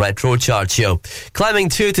 on the Retro Chart Show. Climbing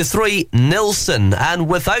 2 to 3, Nilsson and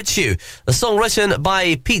Without You, a song written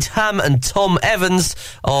by Pete Ham and Tom Evans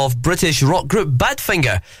of British rock group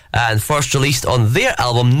Badfinger, and first released on their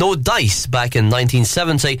album No Dice back in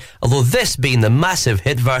 1970, although this being the massive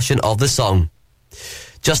hit version of the song.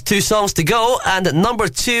 Just 2 songs to go, and at number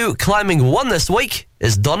 2, climbing 1 this week,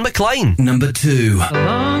 is Don McLean. Number 2. A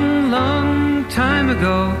long, long time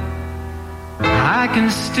ago, I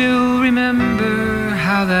can still remember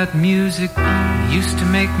how that music used to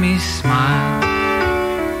make me smile.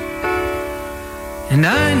 And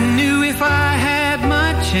I knew if I had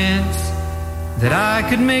my chance that I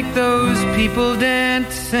could make those people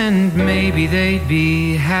dance, and maybe they'd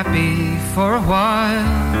be happy for a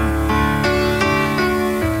while.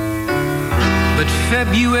 But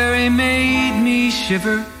February made me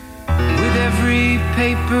shiver with every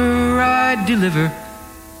paper I deliver.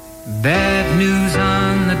 Bad news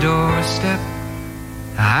on the doorstep,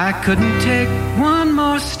 I couldn't take one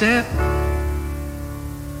more step.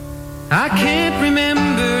 I can't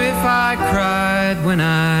remember if I cried when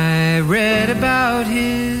I read about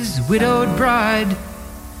his widowed bride,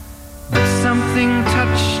 but something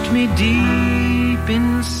touched me deep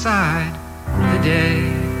inside the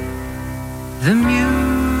day the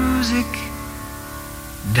music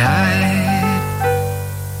died.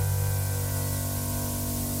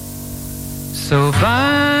 So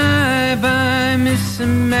bye-bye, Miss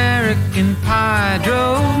American Pie.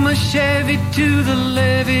 Drove my Chevy to the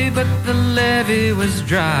levee, but the levee was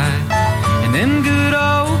dry. And then good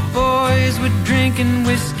old boys were drinking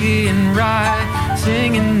whiskey and rye,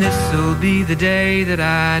 singing, this'll be the day that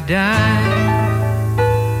I die.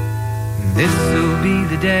 This'll be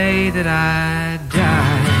the day that I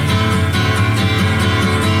die.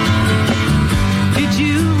 Did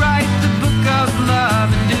you write the book of love?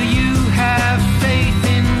 And do you have faith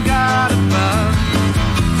in God above?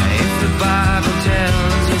 If the Bible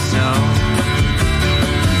tells you so.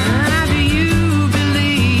 Do you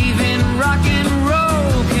believe in rock and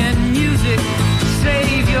roll? Can music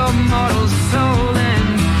save your mortal soul? And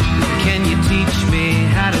can you teach me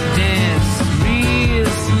how to dance real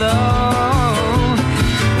slow?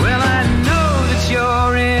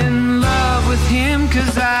 You're in love with him,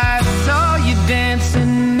 'cause I saw you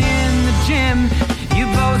dancing in the gym. You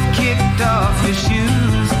both kicked off your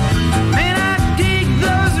shoes. Man, I dig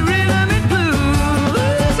those rhythm and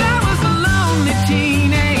blues. I was a lonely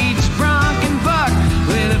teenage bronc and buck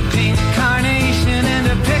with a pink carnation and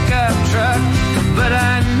a pickup truck, but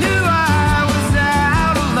I knew I was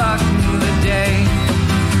out of luck the day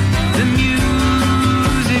the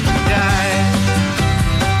music died.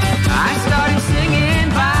 I started singing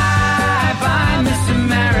bye-bye, Miss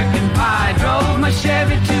American Pie. Drove my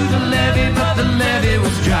Chevy to the levee, but the levee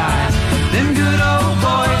was dry. Them good old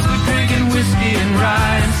boys were drinking whiskey and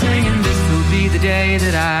rye and singing, this'll be the day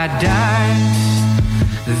that I die.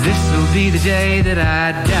 This'll be the day that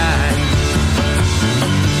I die.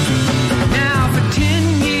 Now for 10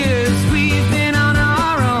 years we've been on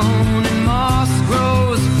our own, and moss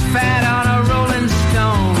grows fat on a rolling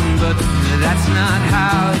stone, but that's not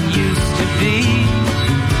how it used to be.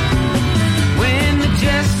 When the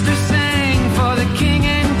jester sang for the king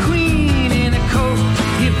and queen in a coat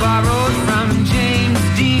he borrowed from James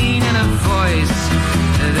Dean, and a voice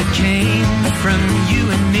that came from you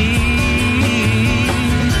and me.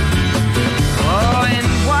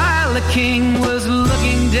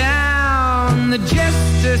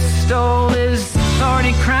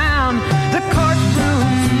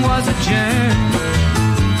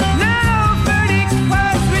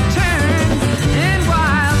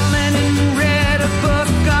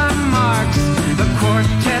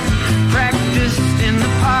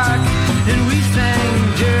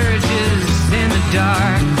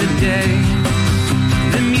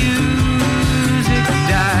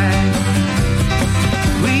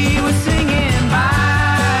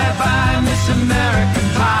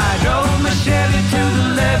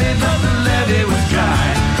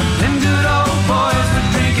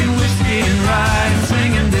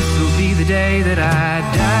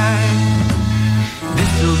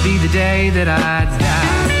 day that I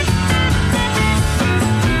die.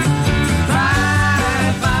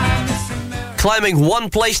 Climbing one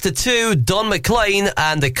place to 2, Don McLean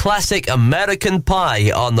and the classic American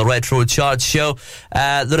Pie on the Retro Chart Show.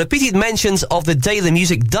 The repeated mentions of the day the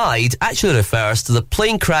music died actually refers to the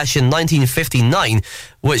plane crash in 1959,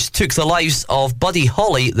 which took the lives of Buddy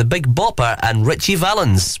Holly, the Big Bopper, and Ritchie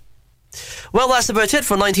Valens. Well, that's about it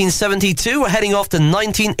for 1972. We're heading off to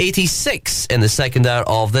 1986 in the second hour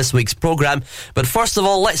of this week's programme. But first of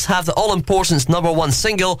all, let's have the all-important #1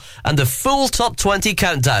 single and the full Top 20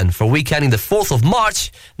 countdown for week ending the 4th of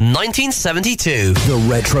March, 1972. The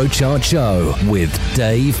Retro Chart Show with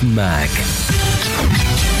Dave Mack.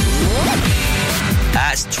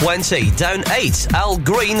 At 20, down 8, Al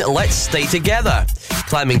Green, Let's Stay Together.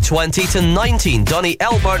 Climbing 20 to 19, Donny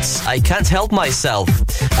Elbert's I Can't Help Myself.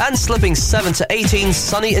 And slipping 7 to 18,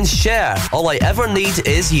 Sonny and Cher, All I Ever Need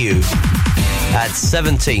Is You. At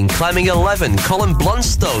 17, climbing 11, Colin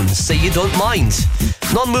Blunstone, Say You Don't Mind.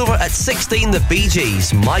 Non-mover at 16, the Bee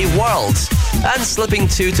Gees, My World. And slipping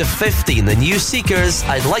 2 to 15, the New Seekers,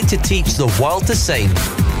 I'd Like to Teach the World to Sing.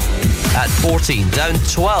 At 14, down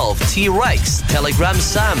 12, T-Rex, Telegram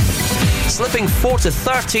Sam. Slipping 4 to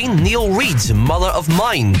 13, Neil Reed, Mother of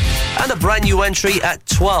Mine. And a brand new entry at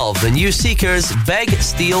 12, the New Seekers, Beg,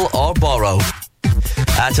 Steal or Borrow.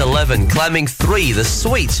 At 11, climbing 3, The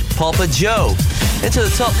Sweet, Papa Joe. Into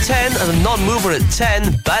the top 10 and a non-mover at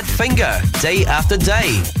 10, Badfinger, Day After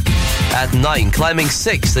Day. At 9, climbing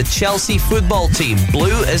 6, the Chelsea football team,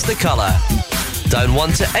 Blue is the Colour. Down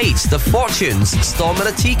 1 to 8, The Fortunes, Storm in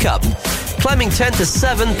a Teacup. Climbing 10 to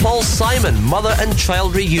 7, Paul Simon, Mother and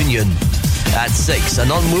Child Reunion. At 6, a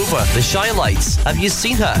non-mover, The Shy Lights, Have You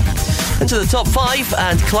Seen Her? Into the top 5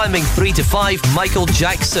 and climbing 3 to 5, Michael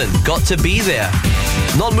Jackson, Got to Be There.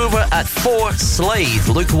 Non-mover at 4, Slade,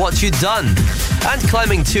 Look What You Done. And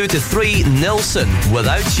climbing 2 to 3, Nilsson,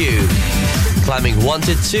 Without You. Climbing 1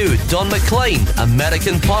 to 2, Don McLean,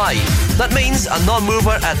 American Pie. That means a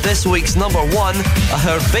non-mover at this week's #1, a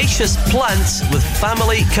herbaceous plant with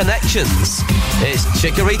family connections. It's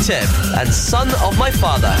Chicory Tip and Son of My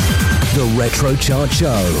Father. The Retro Chart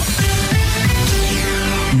Show.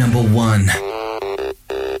 #1.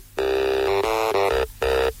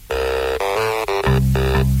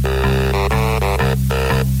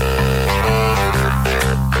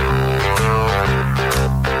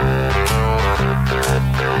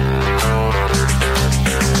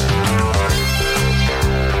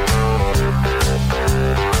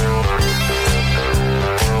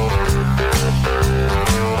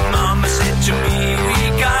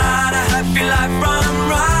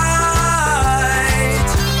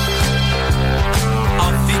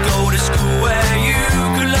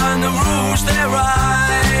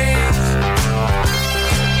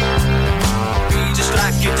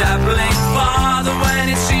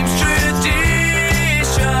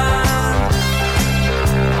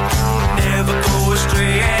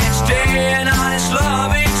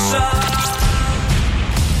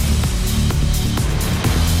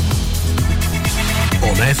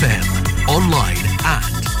 FM, online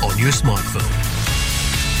and on your smartphone.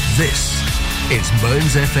 This is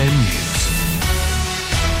Mearns FM News.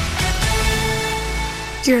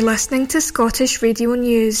 You're listening to Scottish Radio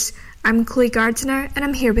News. I'm Chloe Gardiner and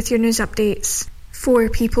I'm here with your news updates. 4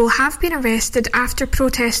 people have been arrested after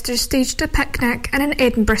protesters staged a picnic in an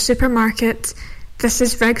Edinburgh supermarket. This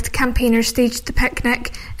is rigged. Campaigners staged the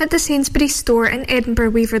picnic at the Sainsbury's store in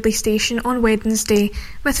Edinburgh Waverley Station on Wednesday,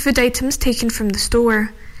 with food items taken from the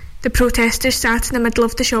store. The protesters sat in the middle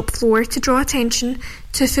of the shop floor to draw attention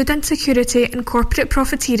to food insecurity and corporate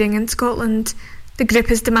profiteering in Scotland. The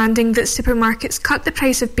group is demanding that supermarkets cut the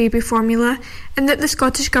price of baby formula and that the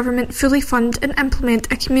Scottish Government fully fund and implement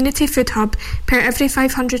a community food hub per every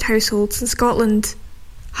 500 households in Scotland.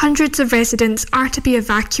 Hundreds of residents are to be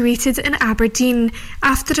evacuated in Aberdeen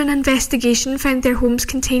after an investigation found their homes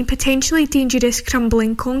contain potentially dangerous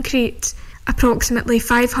crumbling concrete. Approximately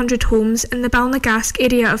 500 homes in the Balnagask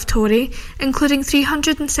area of Torry, including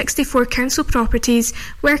 364 council properties,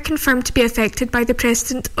 were confirmed to be affected by the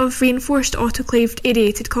precedent of reinforced autoclaved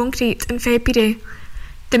aerated concrete in February.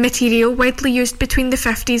 The material, widely used between the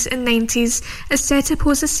 50s and 90s, is said to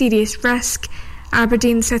pose a serious risk.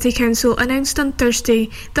 Aberdeen City Council announced on Thursday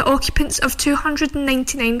that occupants of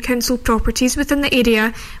 299 council properties within the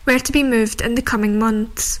area were to be moved in the coming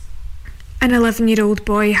months. An 11-year-old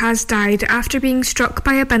boy has died after being struck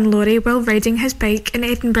by a bin lorry while riding his bike in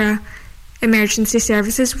Edinburgh. Emergency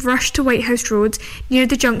services rushed to Whitehouse Road near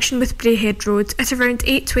the junction with Brayhead Road at around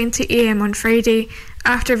 8:20 a.m. on Friday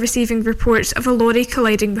after receiving reports of a lorry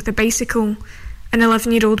colliding with a bicycle. An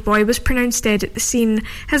 11-year-old boy was pronounced dead at the scene.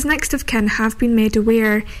 His next of kin have been made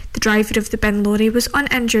aware. The driver of the bin lorry was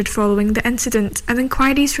uninjured following the incident, and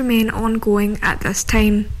inquiries remain ongoing at this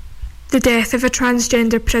time. The death of a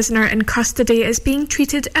transgender prisoner in custody is being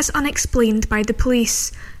treated as unexplained by the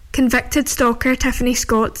police. Convicted stalker Tiffany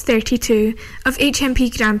Scott, 32, of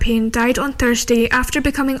HMP Grampian died on Thursday after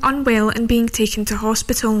becoming unwell and being taken to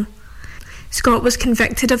hospital. Scott was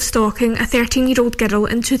convicted of stalking a 13-year-old girl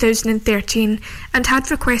in 2013 and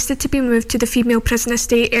had requested to be moved to the female prison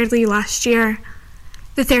estate early last year.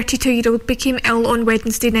 The 32-year-old became ill on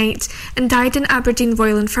Wednesday night and died in Aberdeen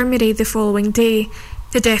Royal Infirmary the following day.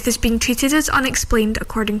 The death is being treated as unexplained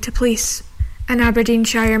according to police. An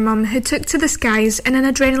Aberdeenshire mum who took to the skies in an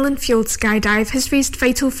adrenaline-fuelled skydive has raised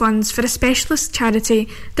vital funds for a specialist charity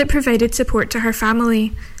that provided support to her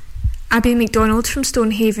family. Abby McDonald from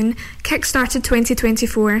Stonehaven kick-started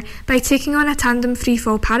 2024 by taking on a tandem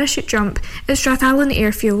freefall parachute jump at Strathallan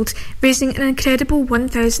Airfield, raising an incredible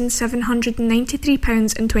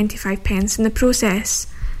 £1,793.25 in the process.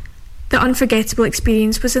 The unforgettable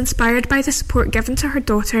experience was inspired by the support given to her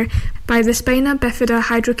daughter by the Spina Bifida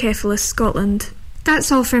Hydrocephalus Scotland.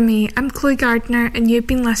 That's all from me. I'm Chloe Gardner and you've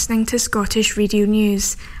been listening to Scottish Radio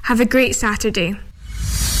News. Have a great Saturday.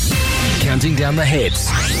 Counting down the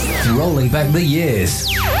hits, rolling back the years.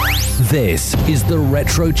 This is the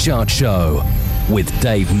Retro Chart Show with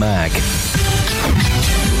Dave Mack.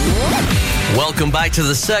 Welcome back to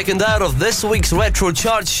the second hour of this week's Retro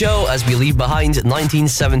Chart Show as we leave behind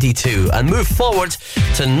 1972 and move forward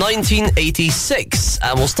to 1986.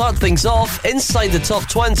 And we'll start things off inside the top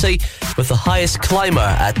 20 with the highest climber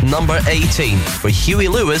at number 18 for Huey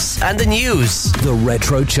Lewis and the News. The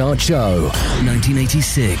Retro Chart Show,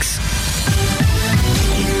 1986.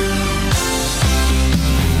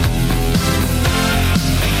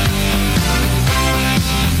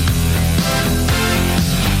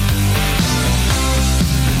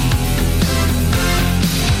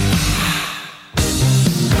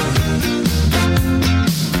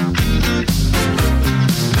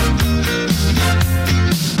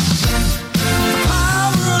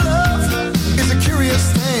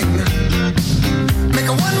 Make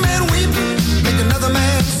a one man weep, make another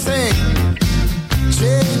man sing.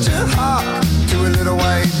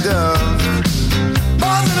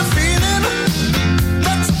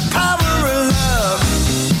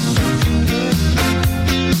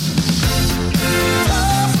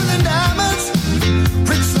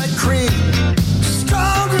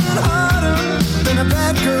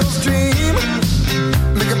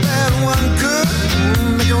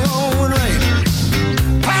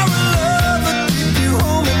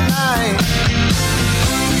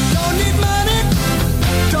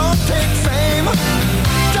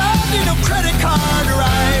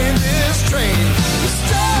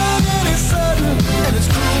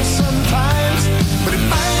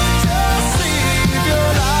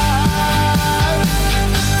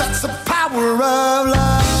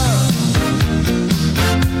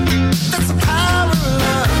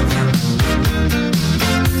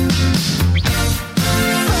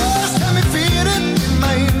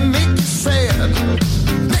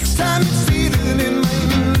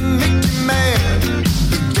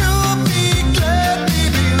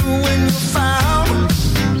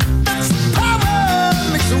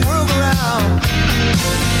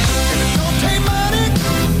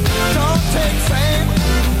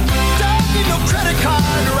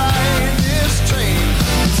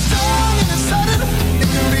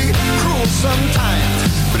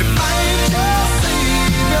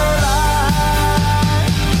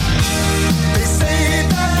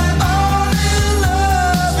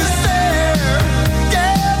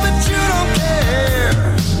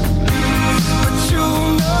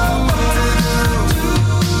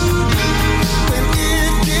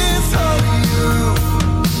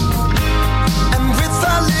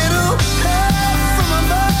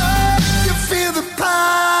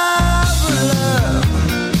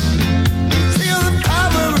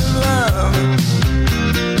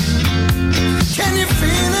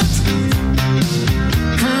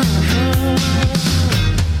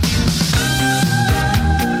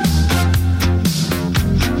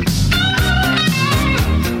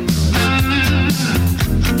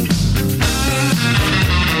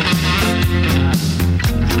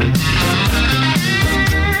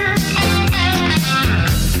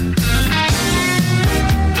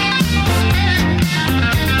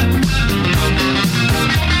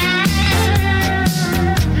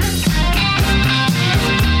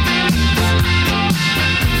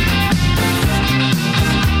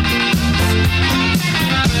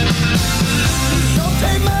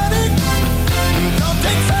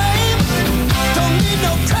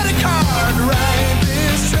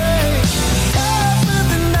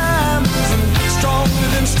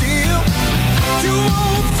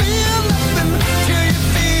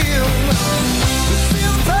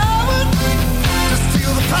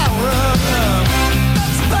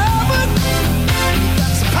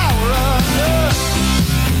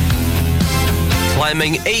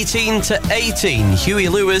 climbing 18 to 18. Huey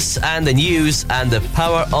Lewis and the News and The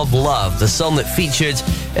Power of Love, the song that featured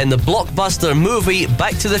in the blockbuster movie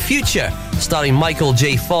Back to the Future, starring Michael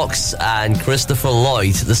J. Fox and Christopher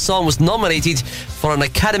Lloyd. The song was nominated for an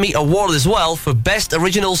Academy Award as well for Best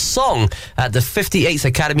Original Song at the 58th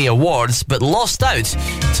Academy Awards, but lost out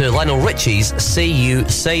to Lionel Richie's Say You,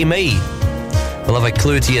 Say Me. We'll have a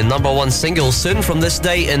clue to your number one single soon from this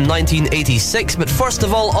day in 1986, but first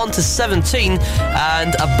of all, on to 17,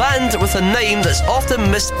 and a band with a name that's often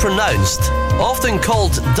mispronounced. Often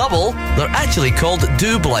called Double, they're actually called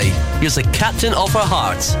Double. Here's the Captain of Her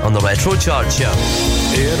Heart on the Retro Chart Show.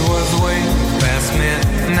 It was way past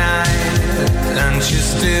midnight, and she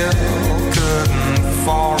still couldn't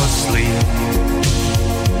fall asleep.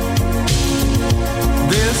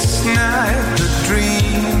 This night the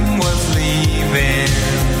dream was leaving.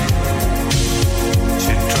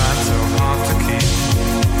 She tried so hard to keep.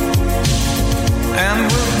 And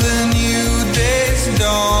with the new day's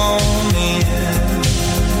dawning,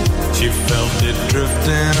 she felt it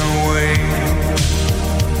drifting away.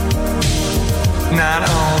 Not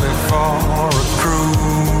only for a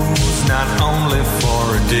cruise, not only for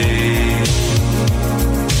a day.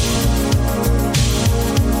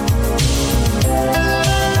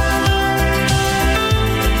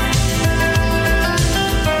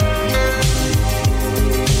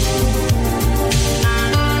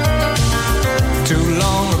 Too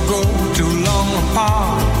long ago, too long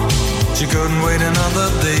apart, she couldn't wait another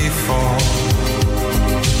day for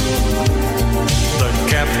the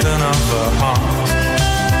captain of her heart.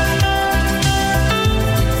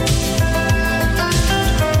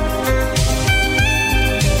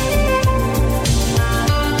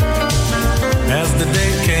 As the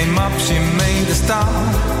day came up, she made a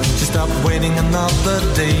start. She stopped waiting another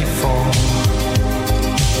day for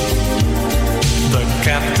the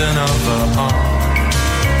captain of her heart.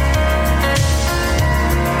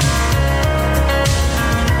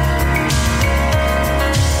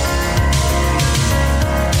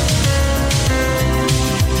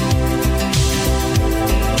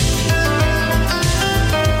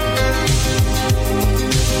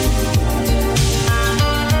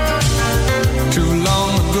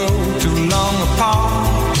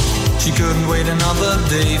 She couldn't wait another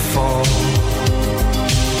day for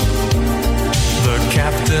the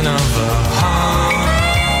captain of her heart.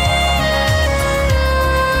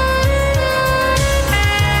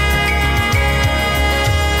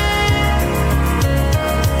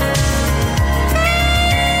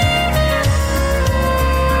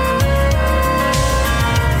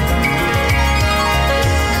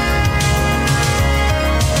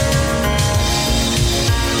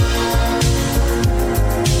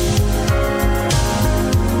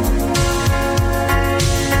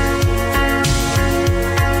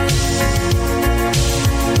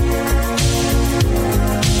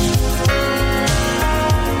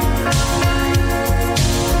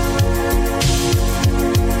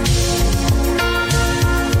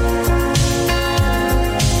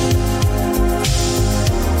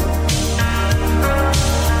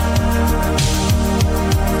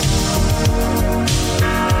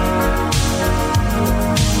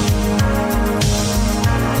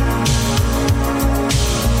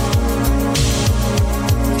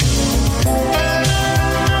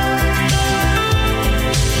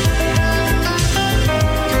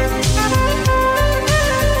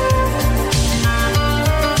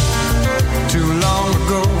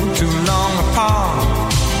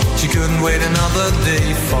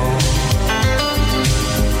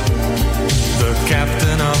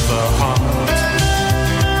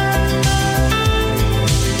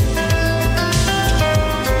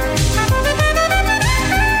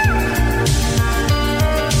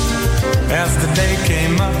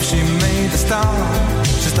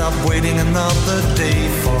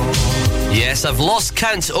 I've lost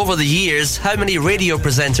count over the years how many radio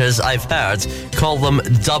presenters I've heard call them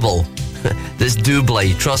Double. This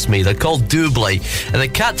Double, trust me, they're called Double. And the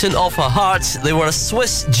Captain of Her Heart, they were a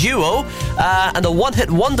Swiss duo and a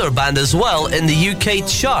one-hit wonder band as well in the UK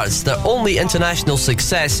charts. Their only international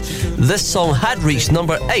success, this song had reached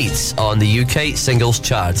number 8 on the UK singles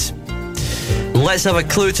chart. Let's have a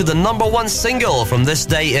clue to the number one single from this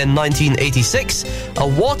day in 1986. A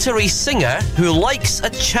watery singer who likes a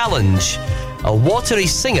challenge. A watery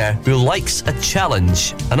singer who likes a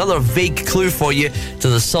challenge. Another vague clue for you to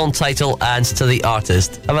the song title and to the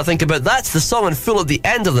artist. Have a think about that. The song in full at the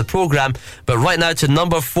end of the programme, but right now to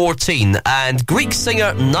number 14 and Greek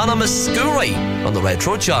singer Nana Mouskouri on the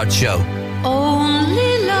Retro Chart Show.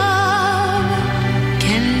 Only love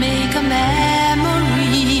can make a memory.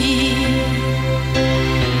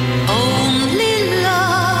 Only love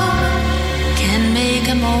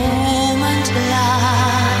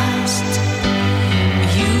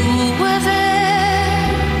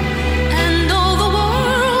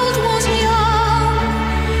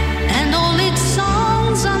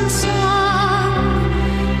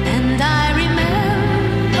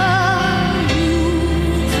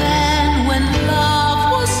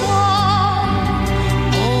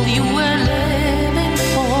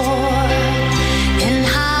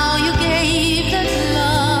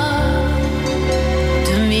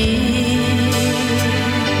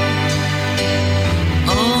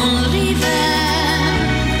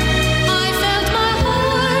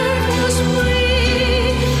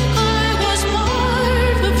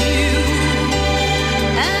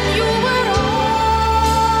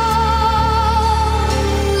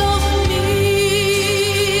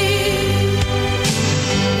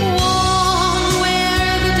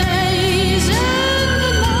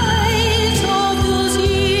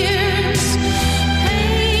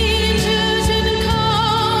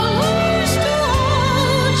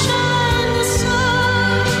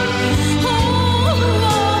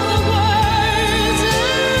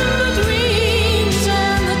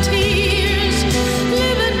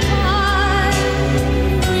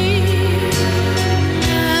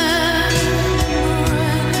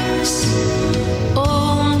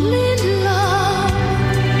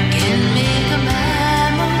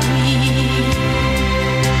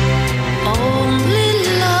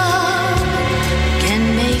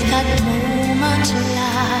moment to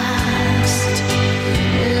last.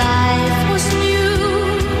 Life was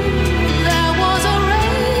new, there was a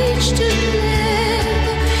rage to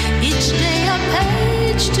live, each day a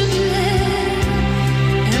page to live,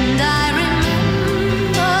 and I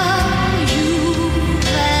remember you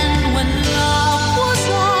then when love was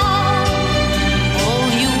all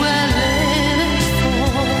you were living for,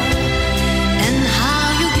 and how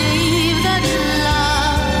you gave that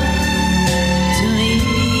love to me.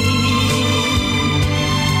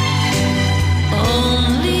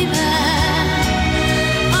 Only then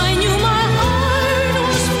I knew my heart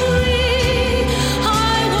was free. I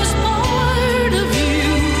was part of you,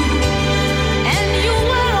 and you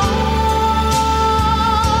were all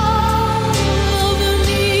over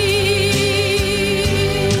me.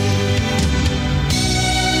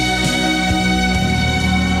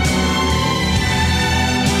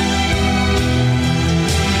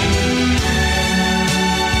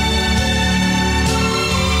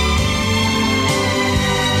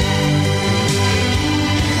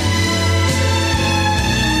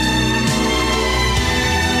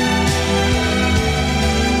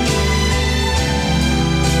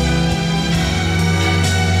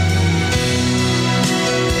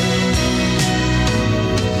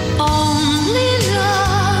 Only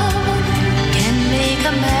love can make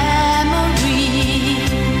a memory.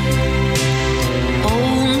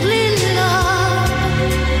 Only love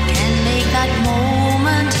can make that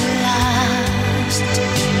moment last.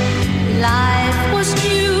 Life was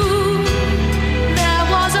new, there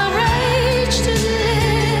was a rage to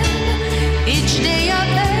live, each day a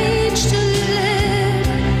page to live,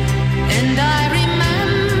 and I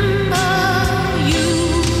remember you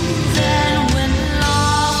then when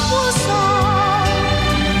love was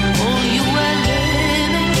all you were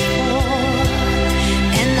living for,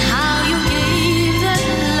 and how you gave that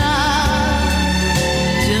love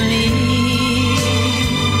to me.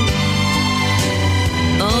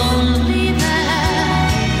 Only then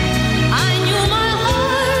I knew my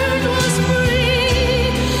heart was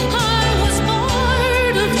free. I was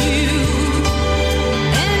part of you,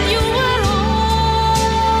 and you were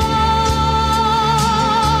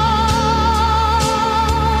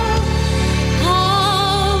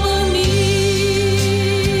all over me.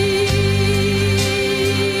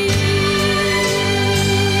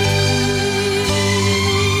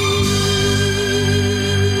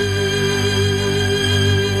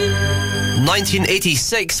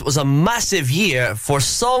 ...1986 was a massive year for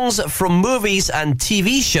songs from movies and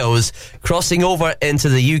TV shows crossing over into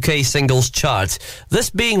the UK singles chart.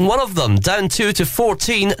 This being one of them, down 2 to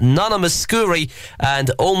 14, Nana Mouskouri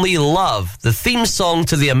and Only Love, the theme song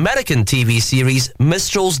to the American TV series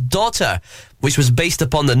Minstrel's Daughter, which was based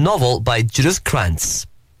upon the novel by Judith Krantz.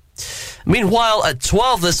 Meanwhile, at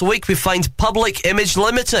 12 this week, we find Public Image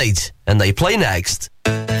Limited, and they play next.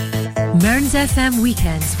 Mearns FM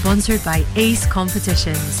Weekend, sponsored by Ace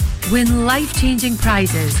Competitions. Win life-changing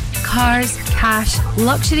prizes, cars, cash,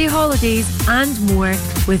 luxury holidays and more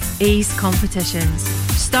with Ace Competitions.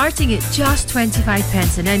 Starting at just 25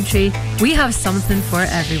 pence an entry, we have something for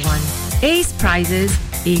everyone. Ace prizes,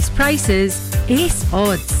 Ace prices, Ace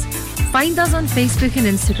odds. Find us on Facebook and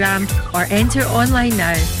Instagram or enter online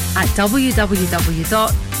now at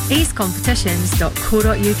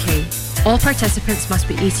www.acecompetitions.co.uk. All participants must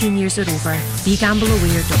be 18 years or over.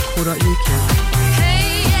 BeGambleAware.co.uk.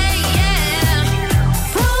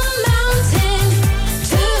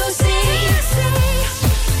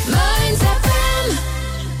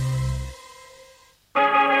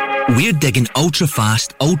 We're digging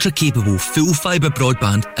ultra-fast, ultra-capable, full-fibre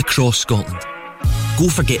broadband across Scotland. Go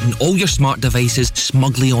for getting all your smart devices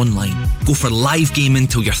smugly online. Go for live gaming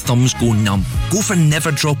till your thumbs go numb. Go for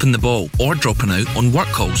never dropping the ball or dropping out on work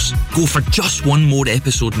calls. Go for just one more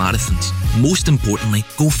episode marathons. Most importantly,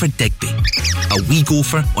 go for Digby. A wee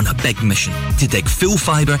gopher on a big mission to dig full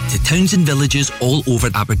fibre to towns and villages all over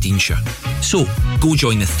Aberdeenshire. So, go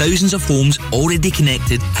join the thousands of homes already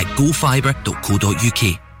connected at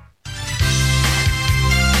gofibre.co.uk.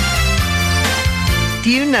 Do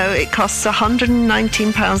you know it costs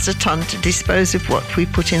 £119 a tonne to dispose of what we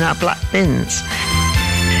put in our black bins?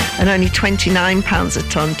 And only £29 a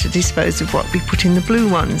tonne to dispose of what we put in the blue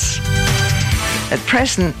ones. At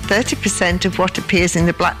present, 30% of what appears in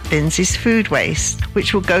the black bins is food waste,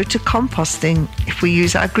 which will go to composting if we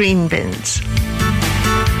use our green bins.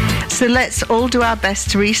 So let's all do our best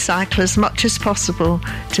to recycle as much as possible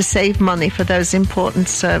to save money for those important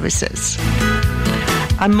services.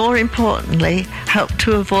 And more importantly, help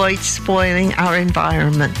to avoid spoiling our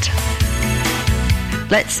environment.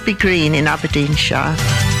 Let's be green in Aberdeenshire.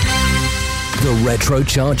 The Retro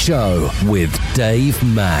Chart Show with Dave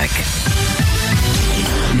Mack.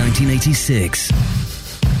 1986.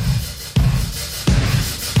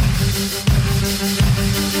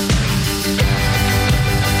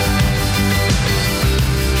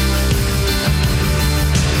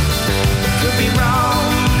 Could be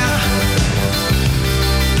wrong,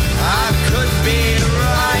 I could be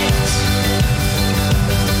right.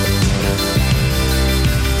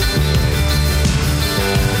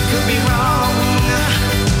 Could be wrong,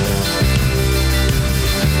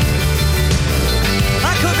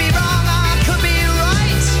 I could be wrong, I could be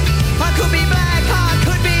right. I could be black, I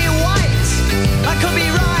could be white. I could be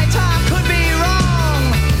right, I could be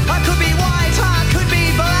wrong. I could be white, I could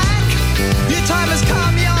be black. Your time has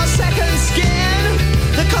come, your second skin.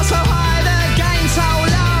 The cost so high, the gain so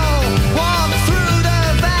low. Walk through the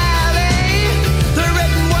valley. The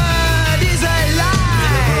written word is a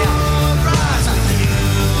lie. May the road rise with you.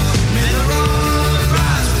 May the road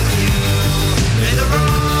rise with you. May the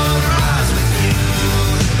road rise with you.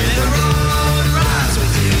 May the road rise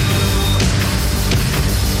with you.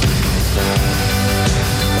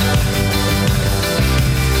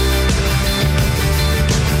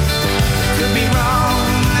 Could be wrong,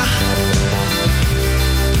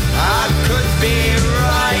 I could be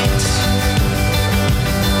right.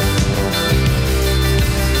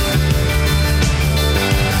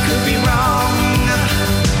 Could be wrong,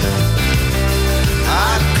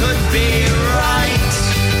 I could be right.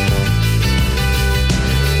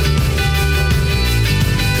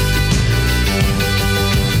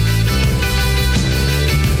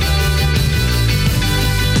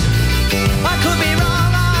 I could be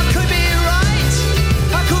wrong, I could be right.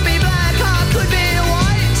 I could be black, I could be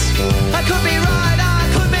white. I could be right, I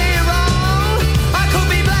could be wrong. I could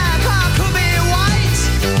be black, I could be white.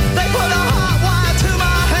 They put a hot wire to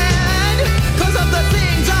my head 'cause of the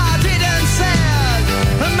things I didn't said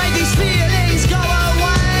and made these feelings go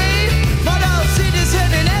away. Model citizen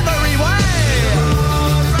in every way. May the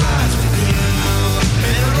road rise with you.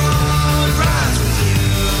 May the road rise with you.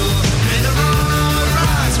 May the road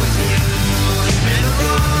rise with you. May the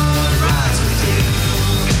road rise with you.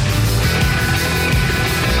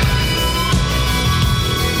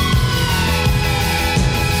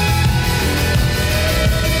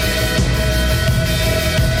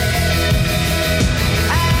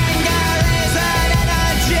 Anger is an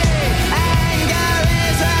energy. Anger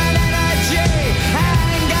is an energy.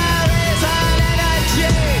 Anger is an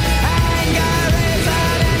energy. Anger is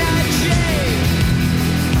an energy.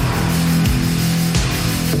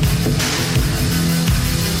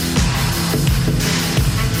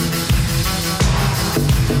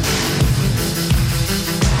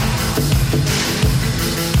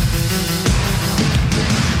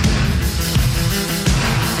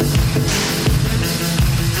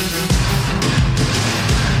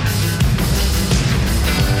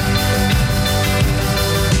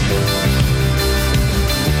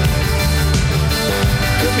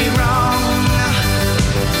 Could be wrong,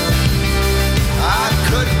 I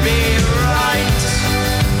could be right.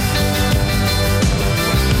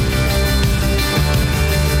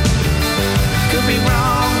 Could be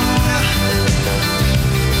wrong.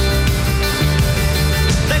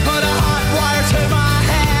 They put a hot wire to my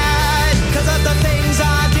head 'cause of the things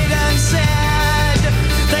I didn't said.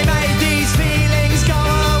 They made these feelings go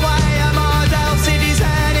away. A model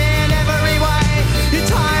citizen in every way. Your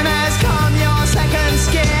time has come, your second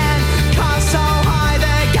skin. Cost so high,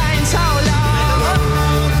 the gain so low. May the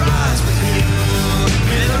road rise with you.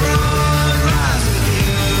 May the road rise with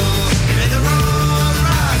you. May the road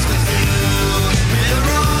rise with you. May the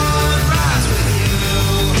road rise with you.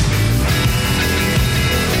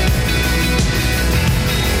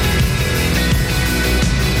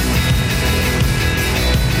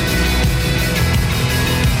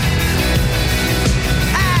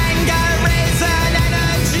 Anger is an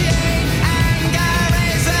energy. Anger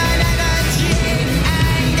is an energy.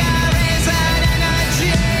 Anger is an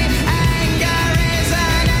energy. Anger is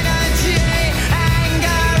an energy.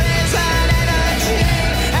 Anger is an energy.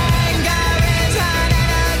 Anger is an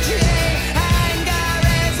energy. Anger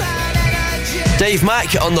is an energy. Dave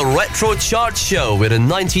Mack on the Retro Chart Show. We're in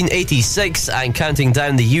 1986 and counting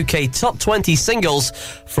down the UK top 20 singles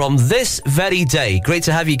from this very day. Great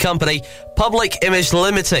to have you company. Public Image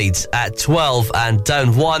Limited at 12 and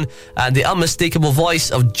down 1, and the unmistakable voice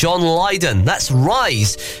of John Lydon. That's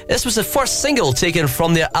Rise. This was the first single taken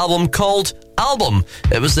from their album called Album.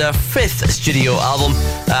 It was their 5th studio album,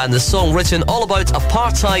 and the song written all about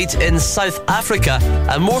apartheid in South Africa,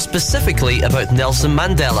 and more specifically about Nelson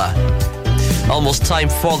Mandela. Almost time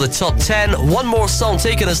for the top 10. One more song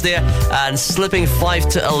taking us there and slipping 5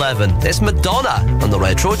 to 11. It's Madonna on the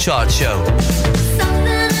Retro Chart Show. Something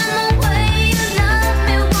in the way you love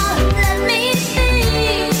me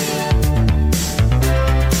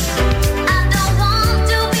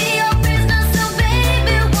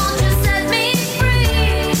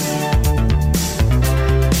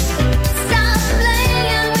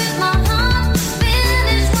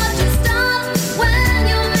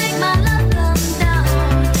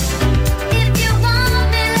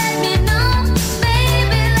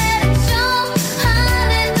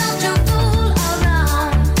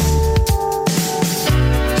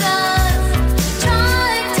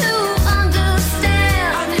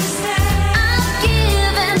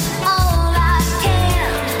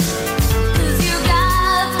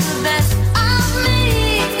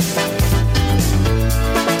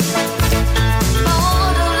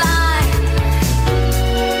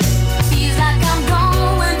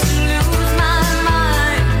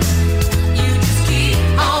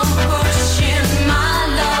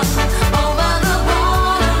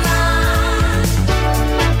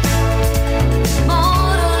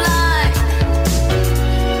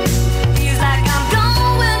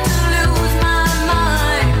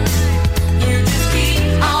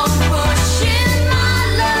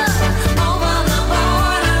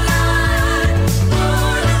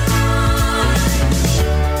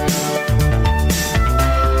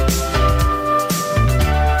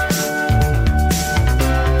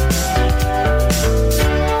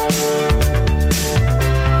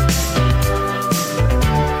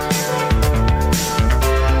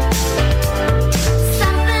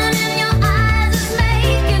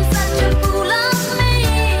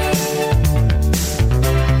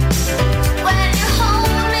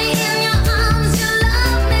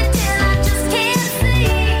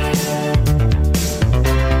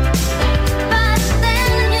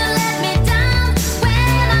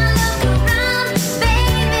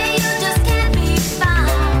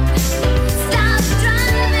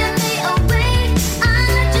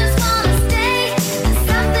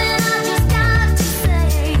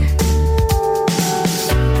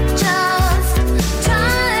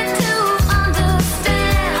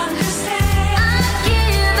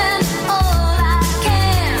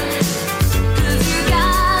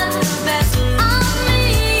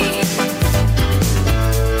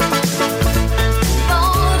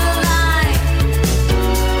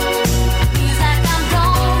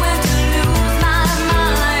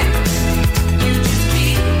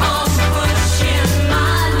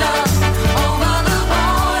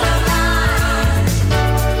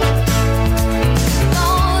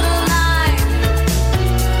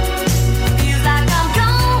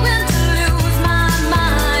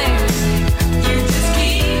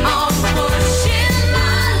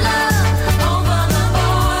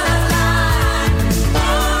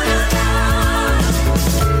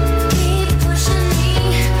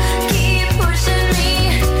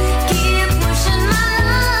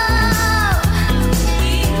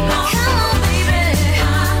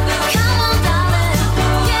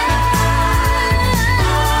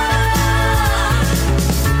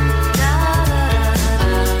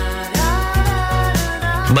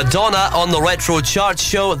Madonna on the Retro Chart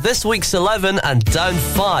Show. This week's 11 and down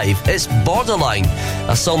 5. It's Borderline,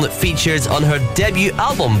 a song that featured on her debut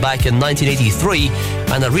album back in 1983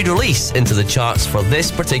 and a re-release into the charts for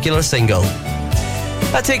this particular single.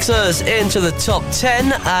 That takes us into the top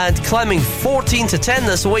 10, and climbing 14 to 10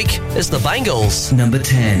 this week is The Bangles. Number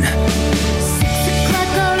 10.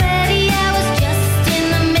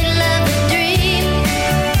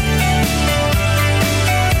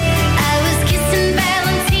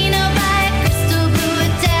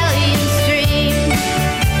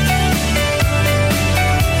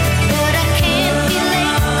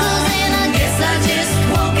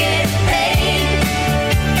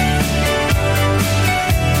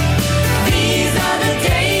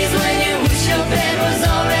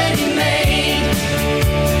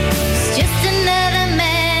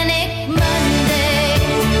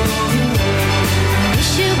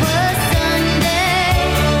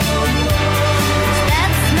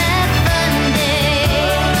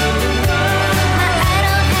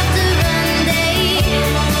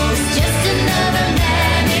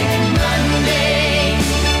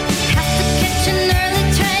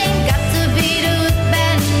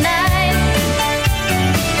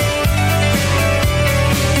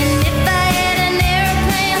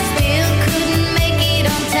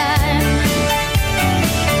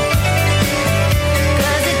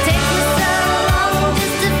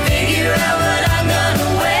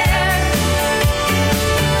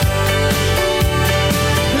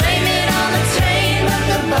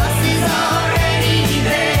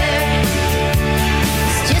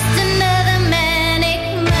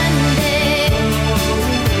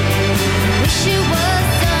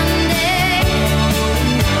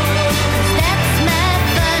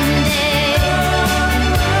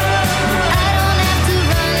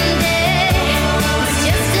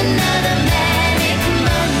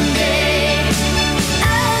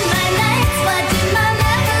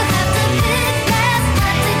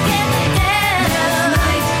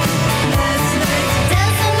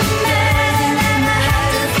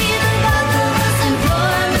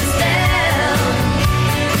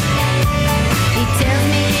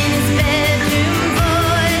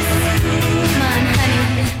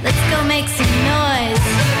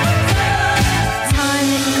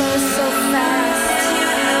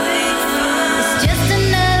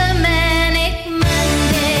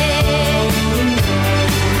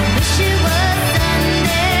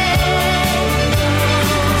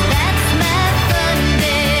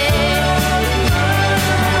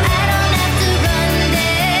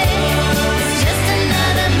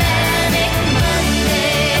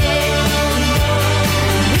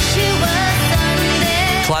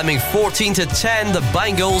 Climbing 14 to 10, The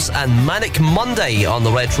Bangles and Manic Monday on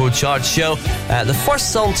the Retro Chart Show. The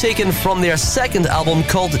first song taken from their second album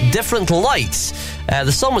called Different Lights.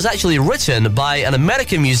 The song was actually written by an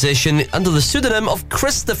American musician under the pseudonym of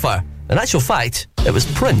Christopher. In actual fact, it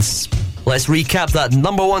was Prince. Let's recap that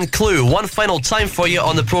number one clue one final time for you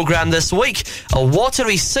on the programme this week. A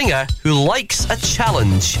watery singer who likes a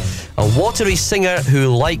challenge. A watery singer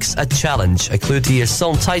who likes a challenge. A clue to your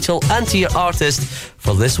song title and to your artist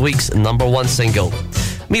for this week's number one single.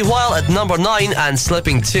 Meanwhile, at number 9 and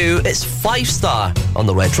slipping 2, it's 5 Star on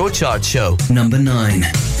the Retro Chart Show. Number 9.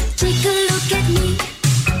 Take a look at me.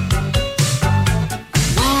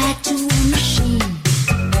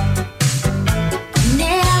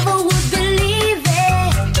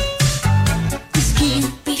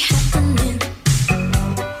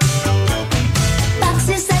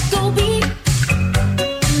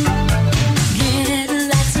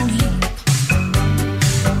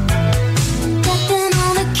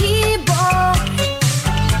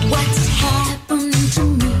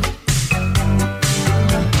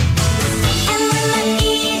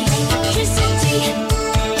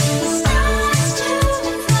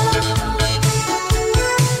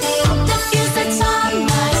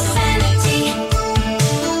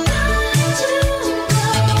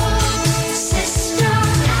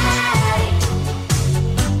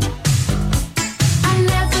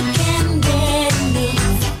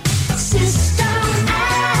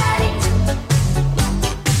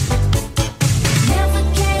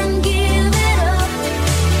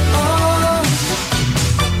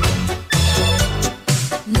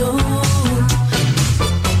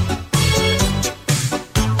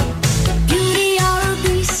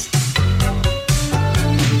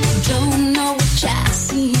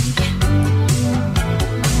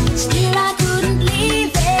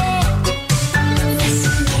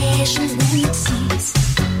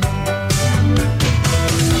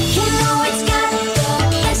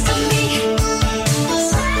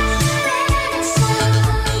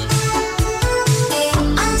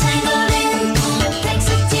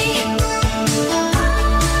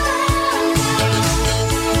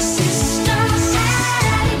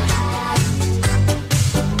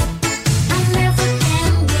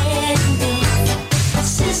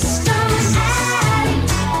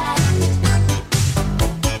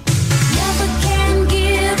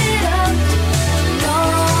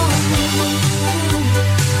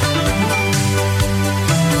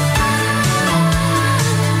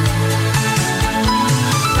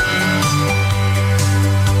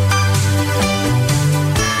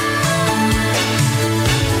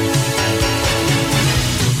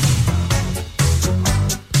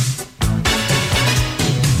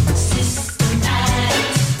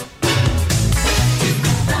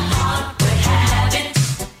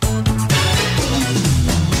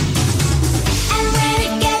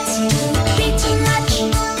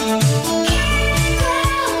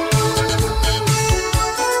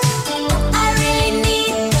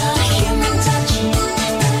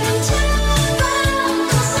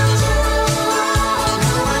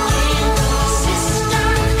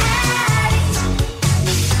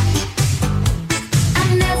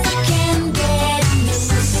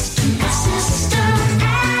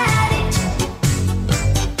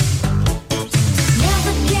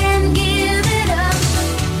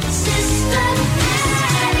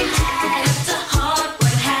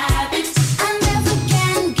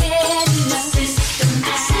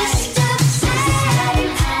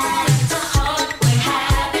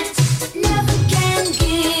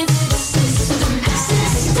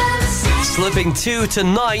 Dropping 2 to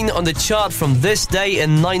 9 on the chart from this day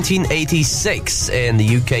in 1986 in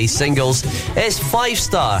the UK singles is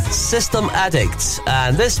 5-star System Addict.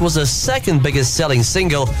 And this was the second biggest selling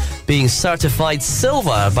single, being certified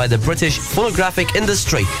silver by the British phonographic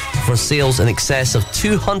industry for sales in excess of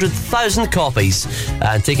 200,000 copies,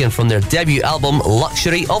 and taken from their debut album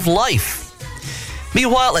Luxury of Life.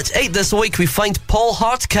 Meanwhile, at 8 this week, we find Paul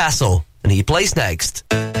Hardcastle, and he plays next.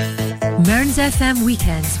 Mearns FM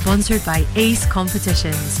Weekend, sponsored by Ace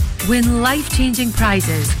Competitions. Win life-changing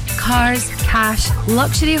prizes, cars, cash,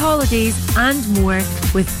 luxury holidays and more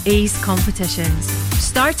with Ace Competitions.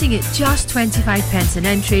 Starting at just 25 pence an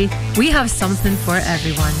entry, we have something for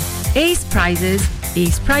everyone. Ace prizes,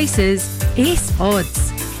 Ace prices, Ace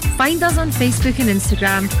odds. Find us on Facebook and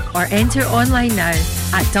Instagram or enter online now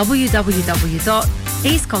at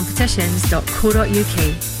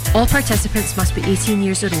www.acecompetitions.co.uk. All participants must be 18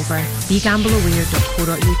 years or over.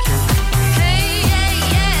 BeGambleAware.co.uk.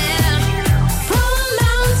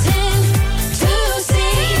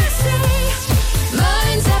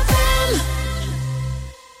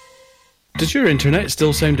 Does your internet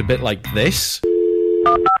still sound a bit like this?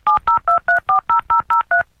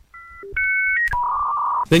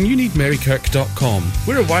 Then you need Marykirk.com.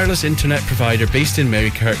 We're a wireless internet provider based in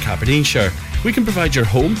Marykirk, Aberdeenshire. We can provide your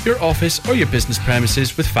home, your office or your business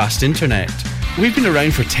premises with fast internet. We've been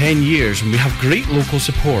around for 10 years and we have great local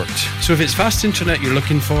support. So if it's fast internet you're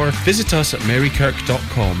looking for, visit us at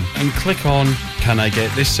Marykirk.com and click on Can I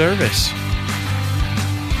Get This Service?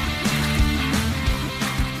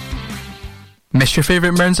 Missed your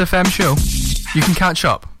favourite Mearns FM show? You can catch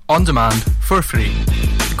up on demand for free.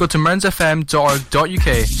 Go to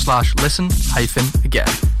mearnsfm.org.uk/listen-again.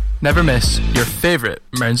 Never miss your favourite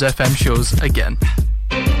Mearns FM shows again.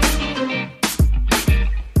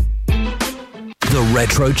 The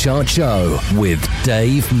Retro Chart Show with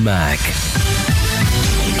Dave Mack.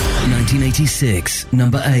 1986,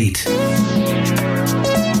 number 8.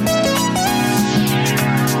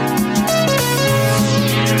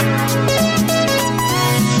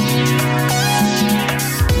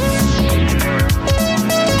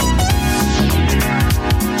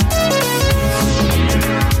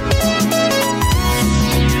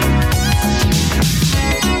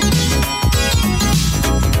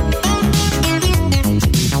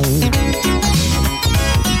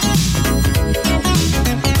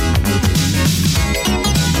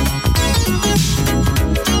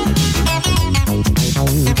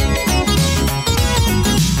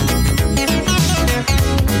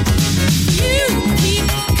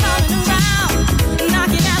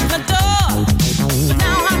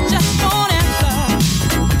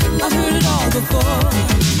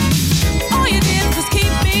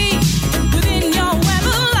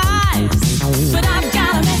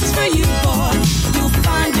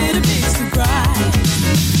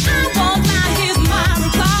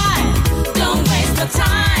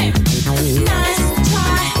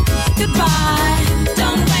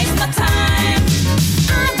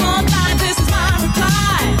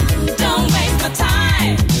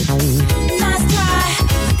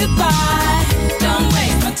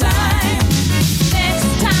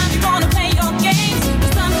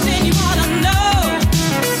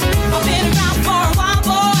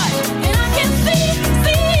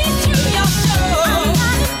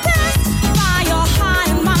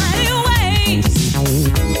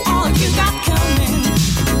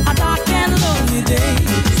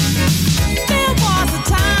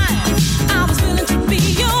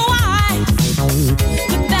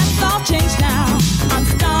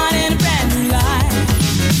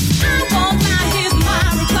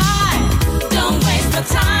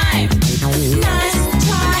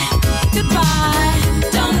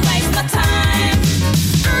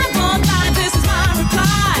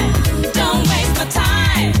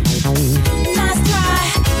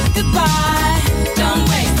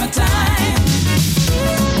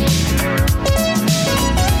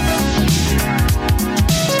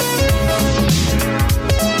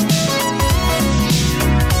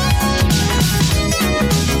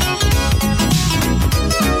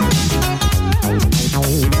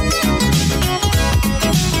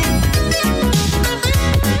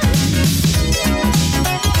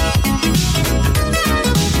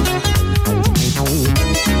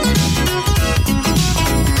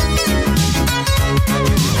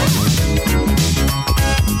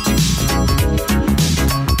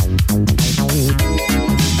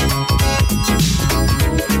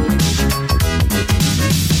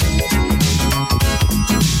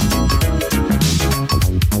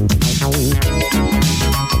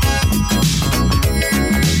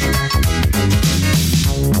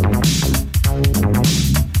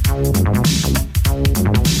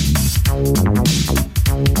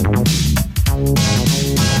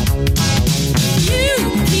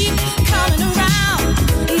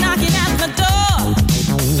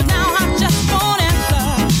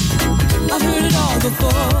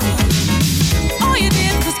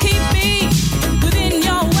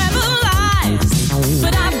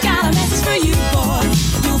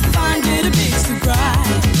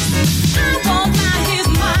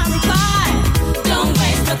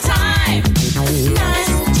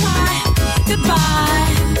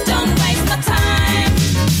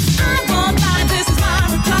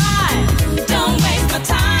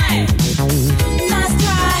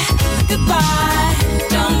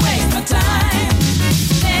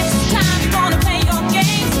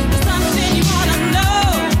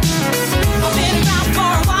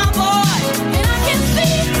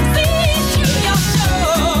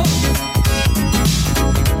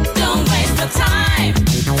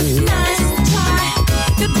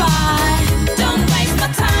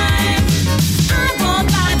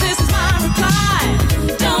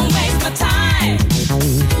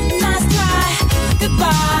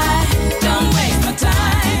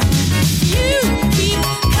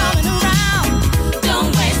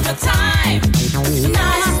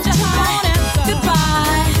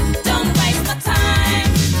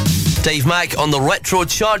 Dave Mack on the Retro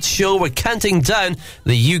Chart Show. We're counting down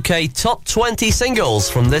the UK top 20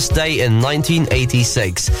 singles from this day in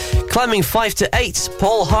 1986. Climbing 5 to 8,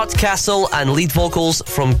 Paul Hardcastle and lead vocals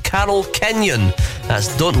from Carol Kenyon.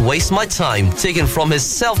 That's Don't Waste My Time, taken from his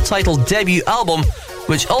self-titled debut album,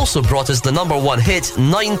 which also brought us the number one hit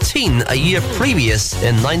 19 a year previous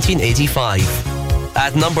in 1985.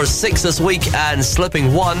 At number 6 this week and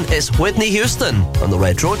slipping one is Whitney Houston on the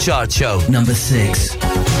Retro Chart Show. Number 6.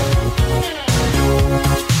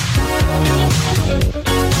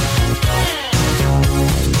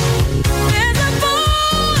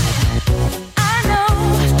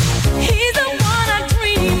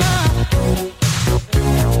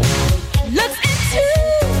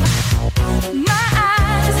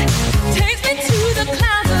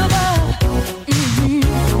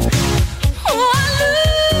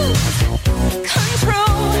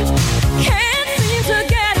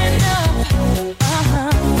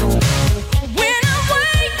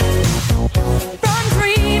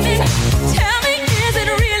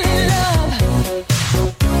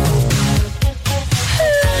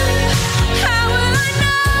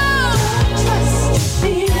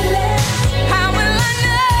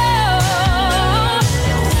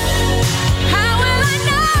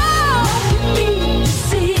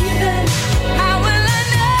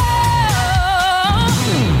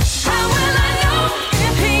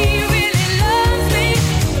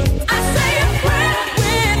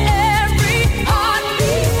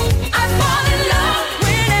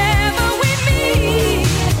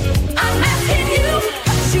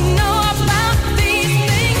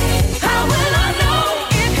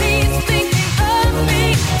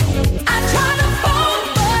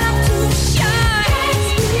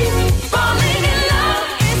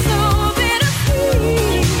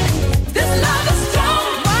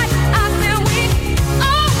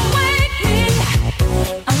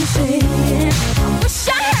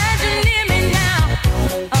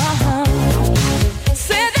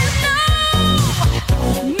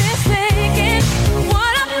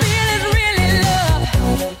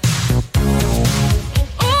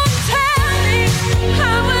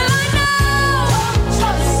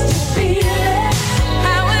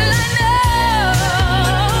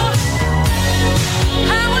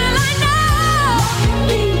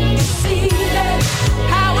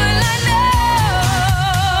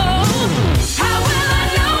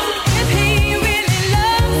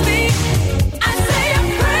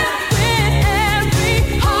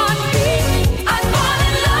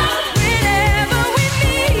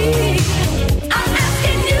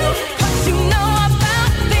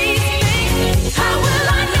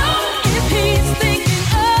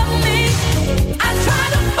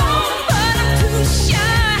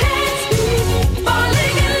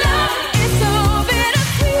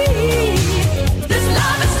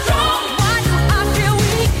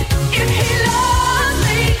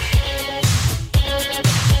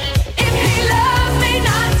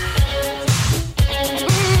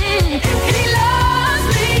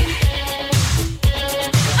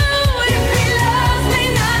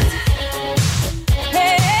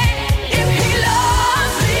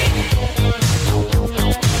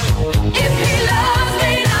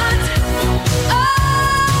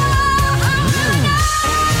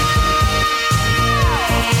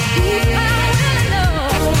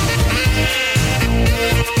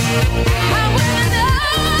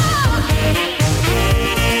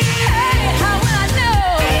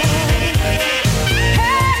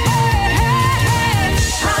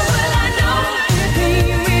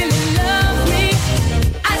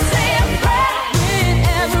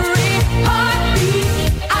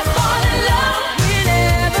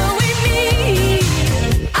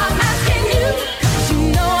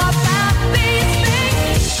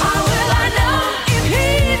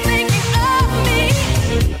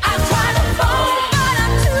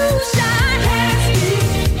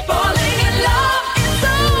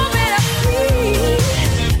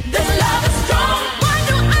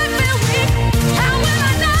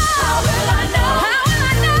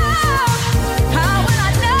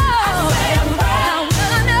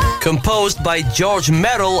 Composed by George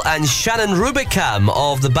Merrill and Shannon Rubicam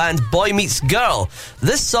of the band Boy Meets Girl.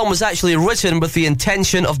 This song was actually written with the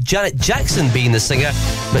intention of Janet Jackson being the singer,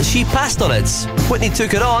 but she passed on it. Whitney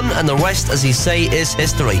took it on, and the rest, as you say, is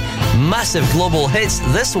history. Massive global hits,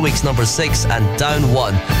 this week's number 6 and down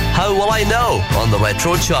 1. How Will I Know on the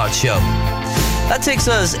Retro Chart Show. That takes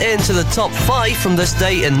us into the top 5 from this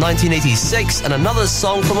day in 1986, and another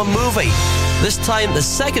song from a movie. This time the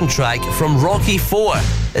second track from Rocky IV.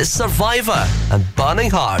 It's Survivor and Burning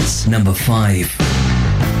Hearts. Number 5.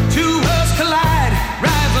 Two worlds collide,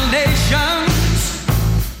 rival nations.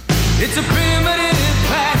 It's a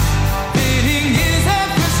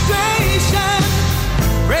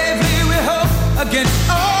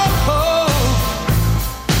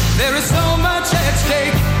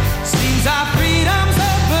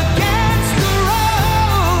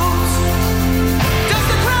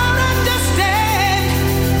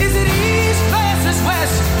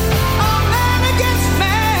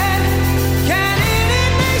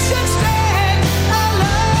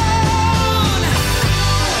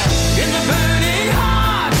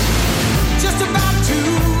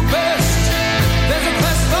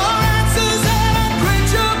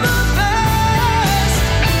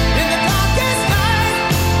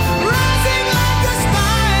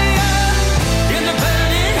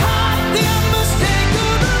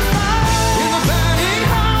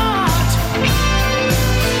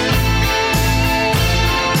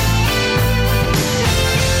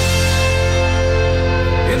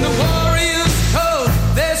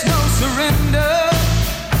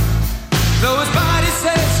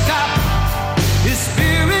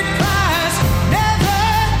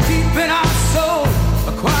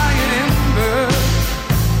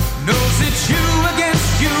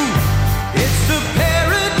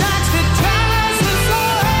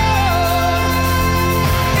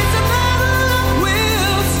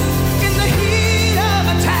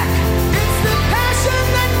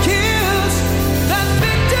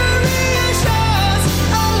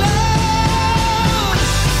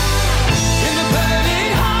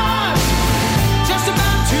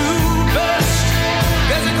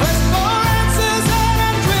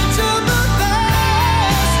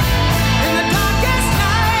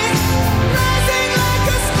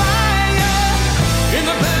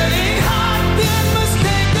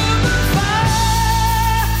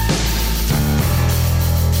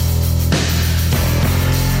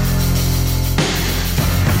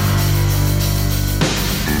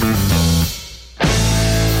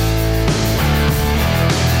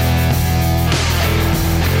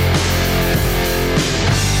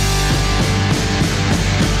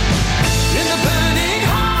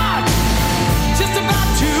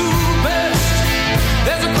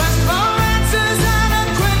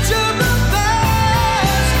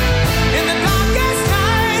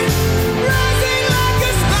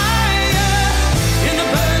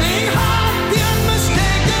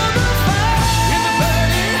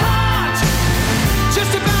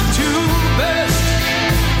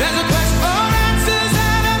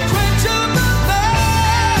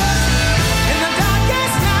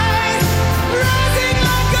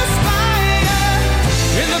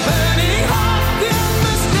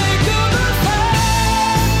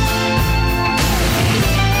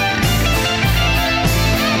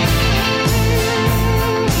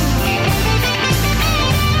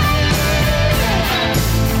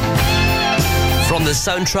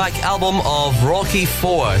the soundtrack album of Rocky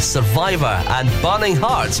IV, Survivor and Burning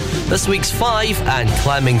Heart. This week's 5 and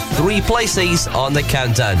climbing 3 places on the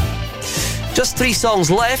countdown. Just 3 songs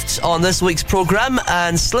left on this week's programme,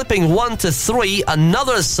 and slipping 1 to 3,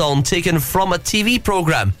 another song taken from a TV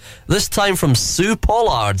programme, this time from Sue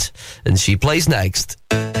Pollard, and she plays next.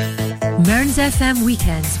 Mearns FM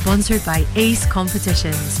Weekend, sponsored by Ace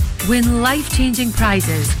Competitions. Win life-changing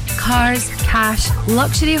prizes, cars, cash,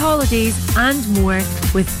 luxury holidays and more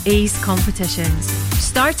with Ace Competitions.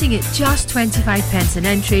 Starting at just 25p an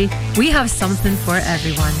entry, we have something for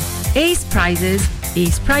everyone. Ace prizes,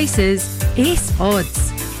 Ace prices, Ace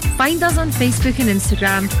odds. Find us on Facebook and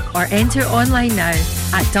Instagram or enter online now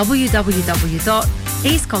at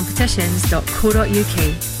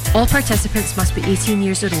www.acecompetitions.co.uk. All participants must be 18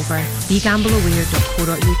 years or over.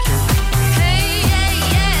 BeGambleAware.co.uk.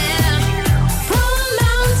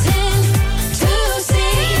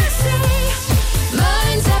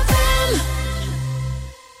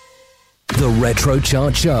 The Retro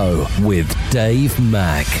Chart Show with Dave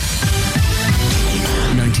Mack.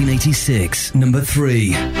 1986, number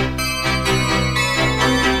 3.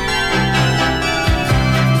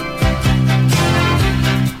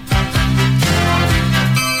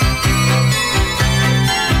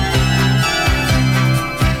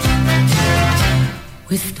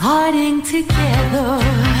 We're starting together.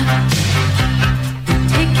 We're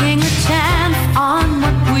taking a chance on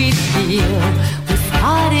what we feel. We're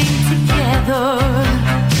starting together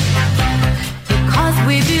because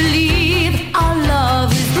we believe our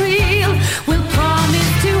love is real. We'll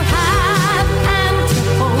promise to have and to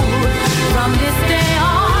hold from this day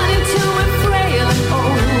on until we're frail and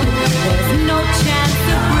old. There's no chance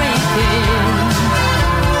of breaking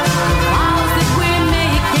the vows that we're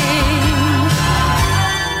making.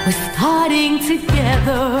 We're starting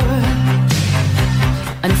together,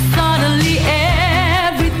 and suddenly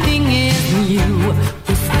everything is new.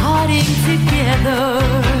 We're starting together,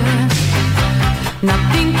 not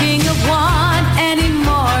thinking of one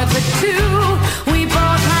anymore but two. We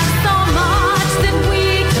both have so much that we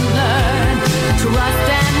can learn. Trust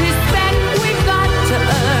and respect we've got to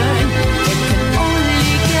earn. It can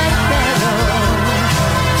only get better.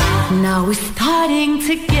 Now we're starting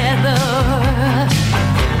together.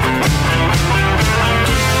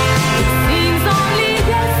 It seems only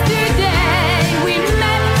yesterday we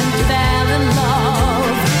met and fell in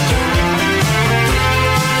love.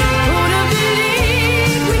 Who'd have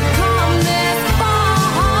believed we'd come this far?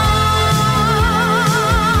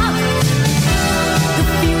 The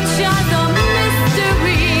future's a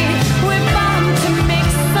mystery. We're bound to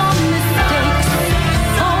make some mistakes.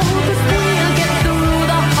 Oh, but we'll get through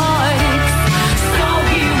the heartaches. So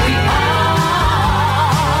here we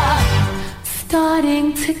are, starting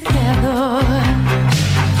together.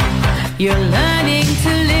 You're learning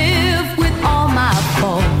to live with all my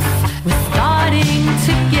faults. We're starting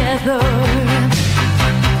together.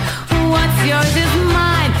 What's yours is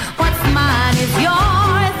mine, what's mine is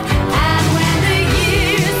yours. And when the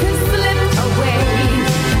years have slipped away,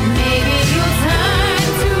 maybe you'll turn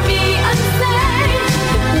to me and say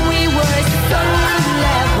we were so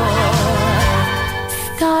clever,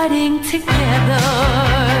 starting together.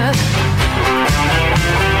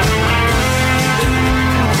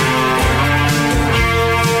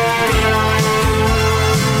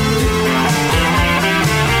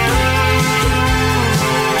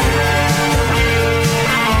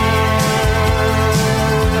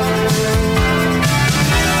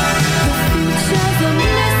 Future's a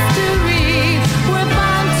mystery. We're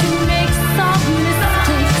bound to make some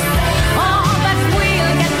mistakes. Oh, but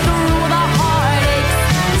we'll get through the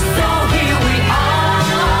heartaches. So here we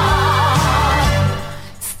are,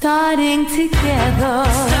 starting together.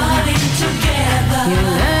 Starting together. You're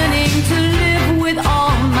learning to live with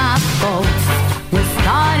all my faults. We're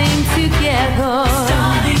starting together.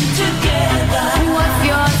 Starting together. What's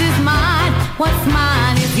yours is mine. What's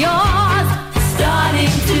mine is yours.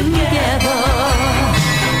 Starting together.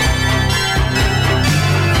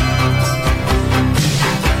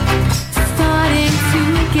 Starting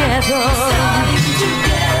together. Starting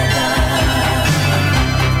together.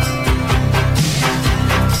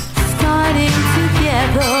 Starting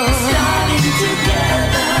together. Starting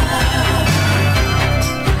together.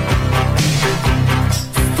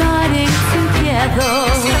 Starting together.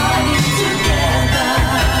 Starting together.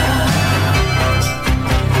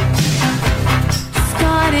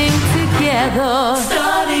 Starting together.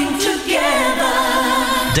 Starting together.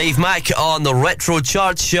 Dave Mack on the Retro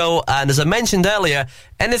Chart Show, and as I mentioned earlier,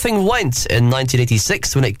 anything went in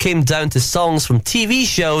 1986 when it came down to songs from TV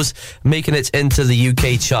shows making it into the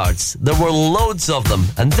UK charts. There were loads of them,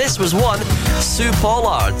 and this was one, Sue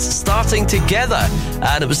Pollard, Starting Together,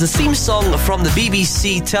 and it was the theme song from the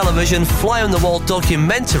BBC television Fly on the Wall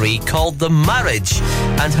documentary called The Marriage,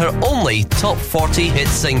 and her only top 40 hit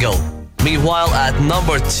single. Meanwhile, at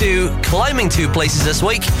number 2, climbing 2 places this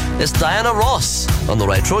week, is Diana Ross on the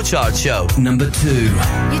Retro Chart Show. Number 2. You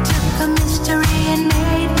took a mystery and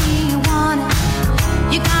made me want it.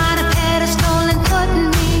 You got a pedestal and put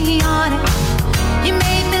me on it. You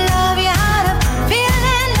made me love you out of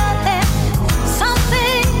feeling nothing.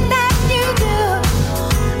 Something that you do.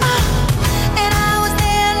 And I was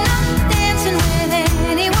there not dancing with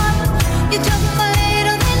anyone. You took a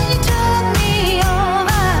little, then you took me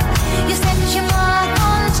over. You set your mark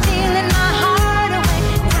on stealing my heart away.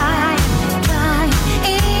 Trying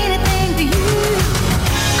anything for you.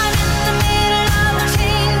 I'm in the middle of a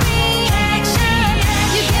chain reaction.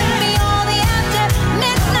 You give me all the after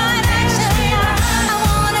midnight action. I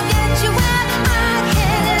wanna get you where I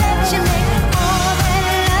can let you make all that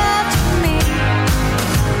love to me.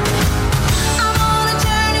 I'm on a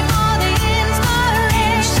journey for the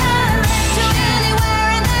inspiration. To anywhere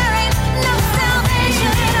and there ain't no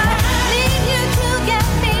salvation. I need you to get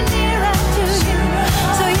me nearer to you,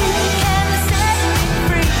 so you can set me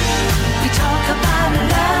free. We talk about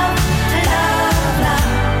love, love, love.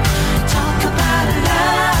 Talk about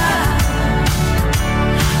love.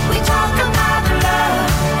 We talk about love,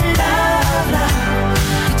 love, love.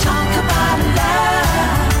 We talk about love.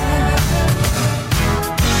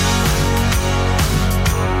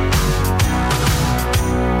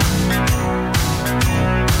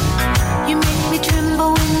 You make me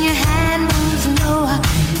tremble when your hand moves lower.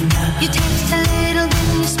 You taste a little,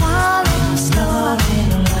 then you swallow slower.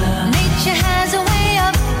 Nature has a way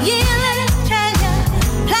of yielding treasure,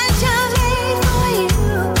 pleasure made for you.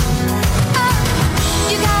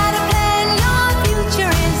 You gotta plan, your future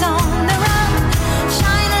is on the run.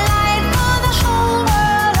 Shine a light for the whole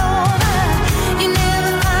world over. You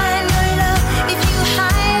never find your love if you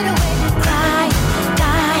hide away, crying,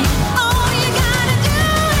 dying. All you gotta do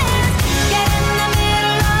is get in the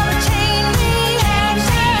middle of a chain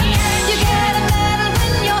reaction. You get a better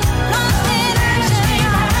when you're lost in action.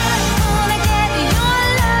 I wanna get your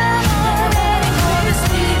love, ready for the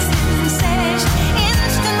sweet sensation,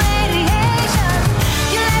 instant radiation.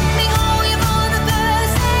 You let me hold you for the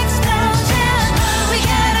first explosion. We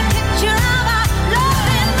get a picture of our love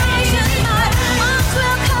in motion. My arms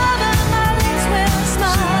will cover, my legs will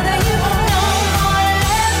smother you. No more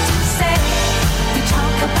left to say. We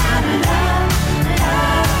talk about love,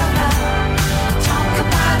 love, love. Talk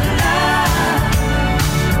about love.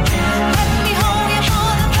 Let me hold you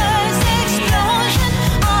for the first explosion.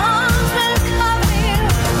 Arms will cover you.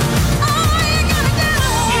 All you gotta do is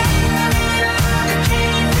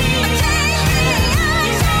change me.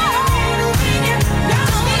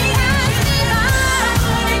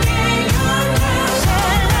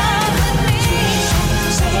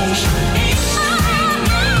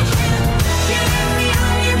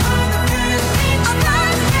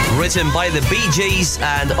 Written by the Bee Gees,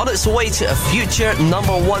 and on its way to a future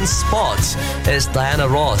number 1 spot is Diana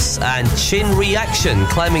Ross and Chain Reaction,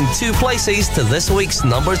 climbing 2 places to this week's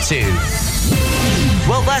number 2.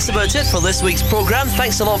 Well, that's about it for this week's programme.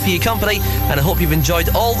 Thanks a lot for your company, and I hope you've enjoyed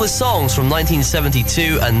all the songs from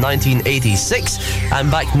 1972 and 1986. I'm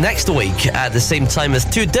back next week at the same time with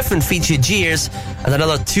 2 different featured years and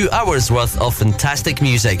another 2 hours worth of fantastic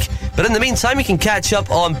music. But in the meantime, you can catch up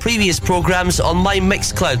on previous programmes on my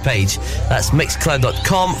Mixcloud page. That's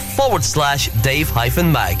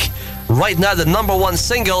mixcloud.com/Dave-Mac. Right now, the number 1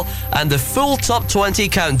 single and the full top 20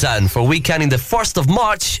 countdown for week ending the 1st of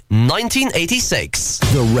March, 1986.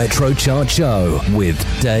 The Retro Chart Show with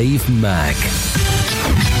Dave Mack.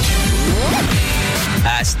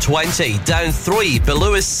 At 20, down 3,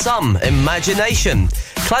 below is Some, Imagination.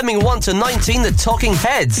 Climbing 1 to 19, the Talking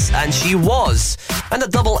Heads, and She Was. And a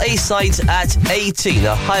double A-side at 18,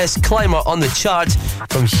 the highest climber on the chart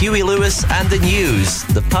from Huey Lewis and the News,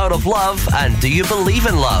 The Power of Love and Do You Believe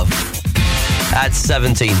in Love. At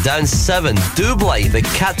 17, down 7, Double, The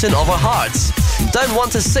Captain of Our Hearts. Down 1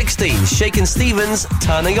 to 16, Shakin' Stevens,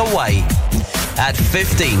 Turning Away. At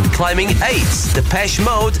 15, climbing 8, Depeche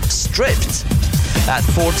Mode, Stripped. At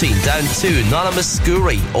 14, down 2, Nana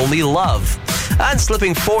Mouskouri, Only Love. And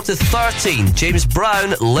slipping 4 to 13, James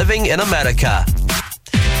Brown, Living in America.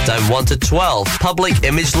 Down 1 to 12, Public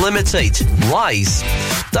Image Limited, Rise.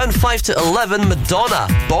 Down 5 to 11, Madonna,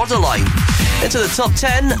 Borderline. Into the top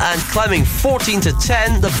 10 and climbing 14 to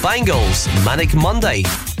 10, the Bangles, Manic Monday.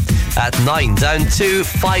 At 9, down to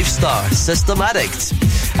 5-star, System Addict.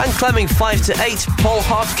 And climbing 5 to 8, Paul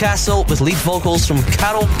Hardcastle with lead vocals from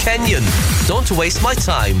Carol Kenyon, Don't Waste My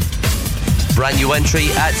Time. Brand new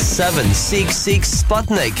entry at 7, Sieg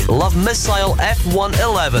Sputnik, Love Missile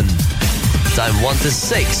F111. Down 1 to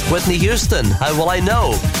 6, Whitney Houston, How Will I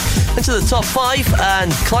Know? Into the top 5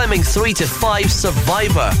 and climbing 3 to 5,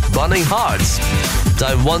 Survivor, Burning Hearts.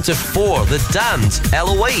 Down 1 to 4, The Damned,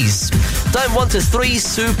 Eloise. Down 1 to 3,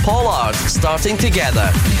 Sue Pollard, Starting Together.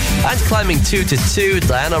 And climbing 2 to 2,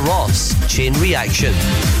 Diana Ross, Chain Reaction.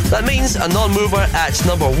 That means a non-mover at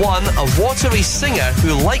number 1, a watery singer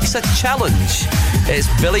who likes a challenge. It's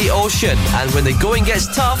Billy Ocean, and when the going gets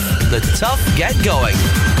tough, the tough get going.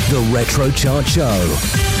 The Retro Chart Show.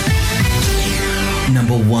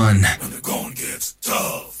 Number 1. When the going gets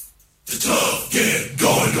tough, the tough get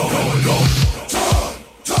going. Tough.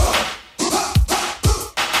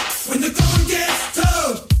 When the going gets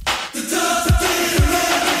tough, the tough get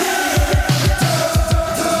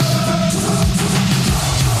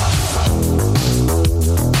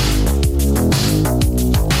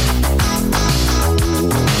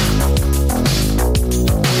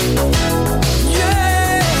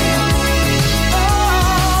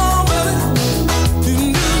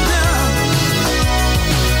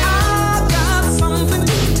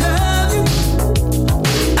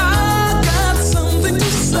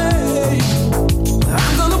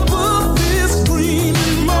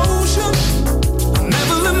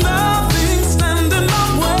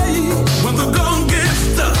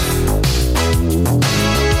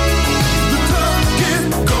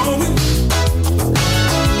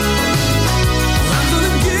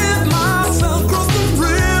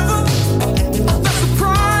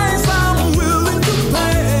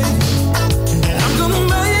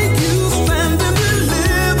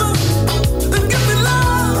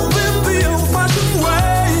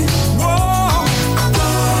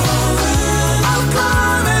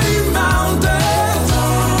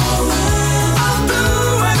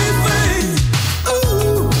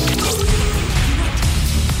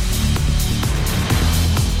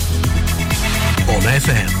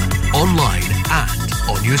FM, online and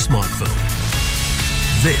on your smartphone.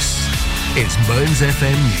 This is Mearns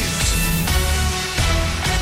FM News.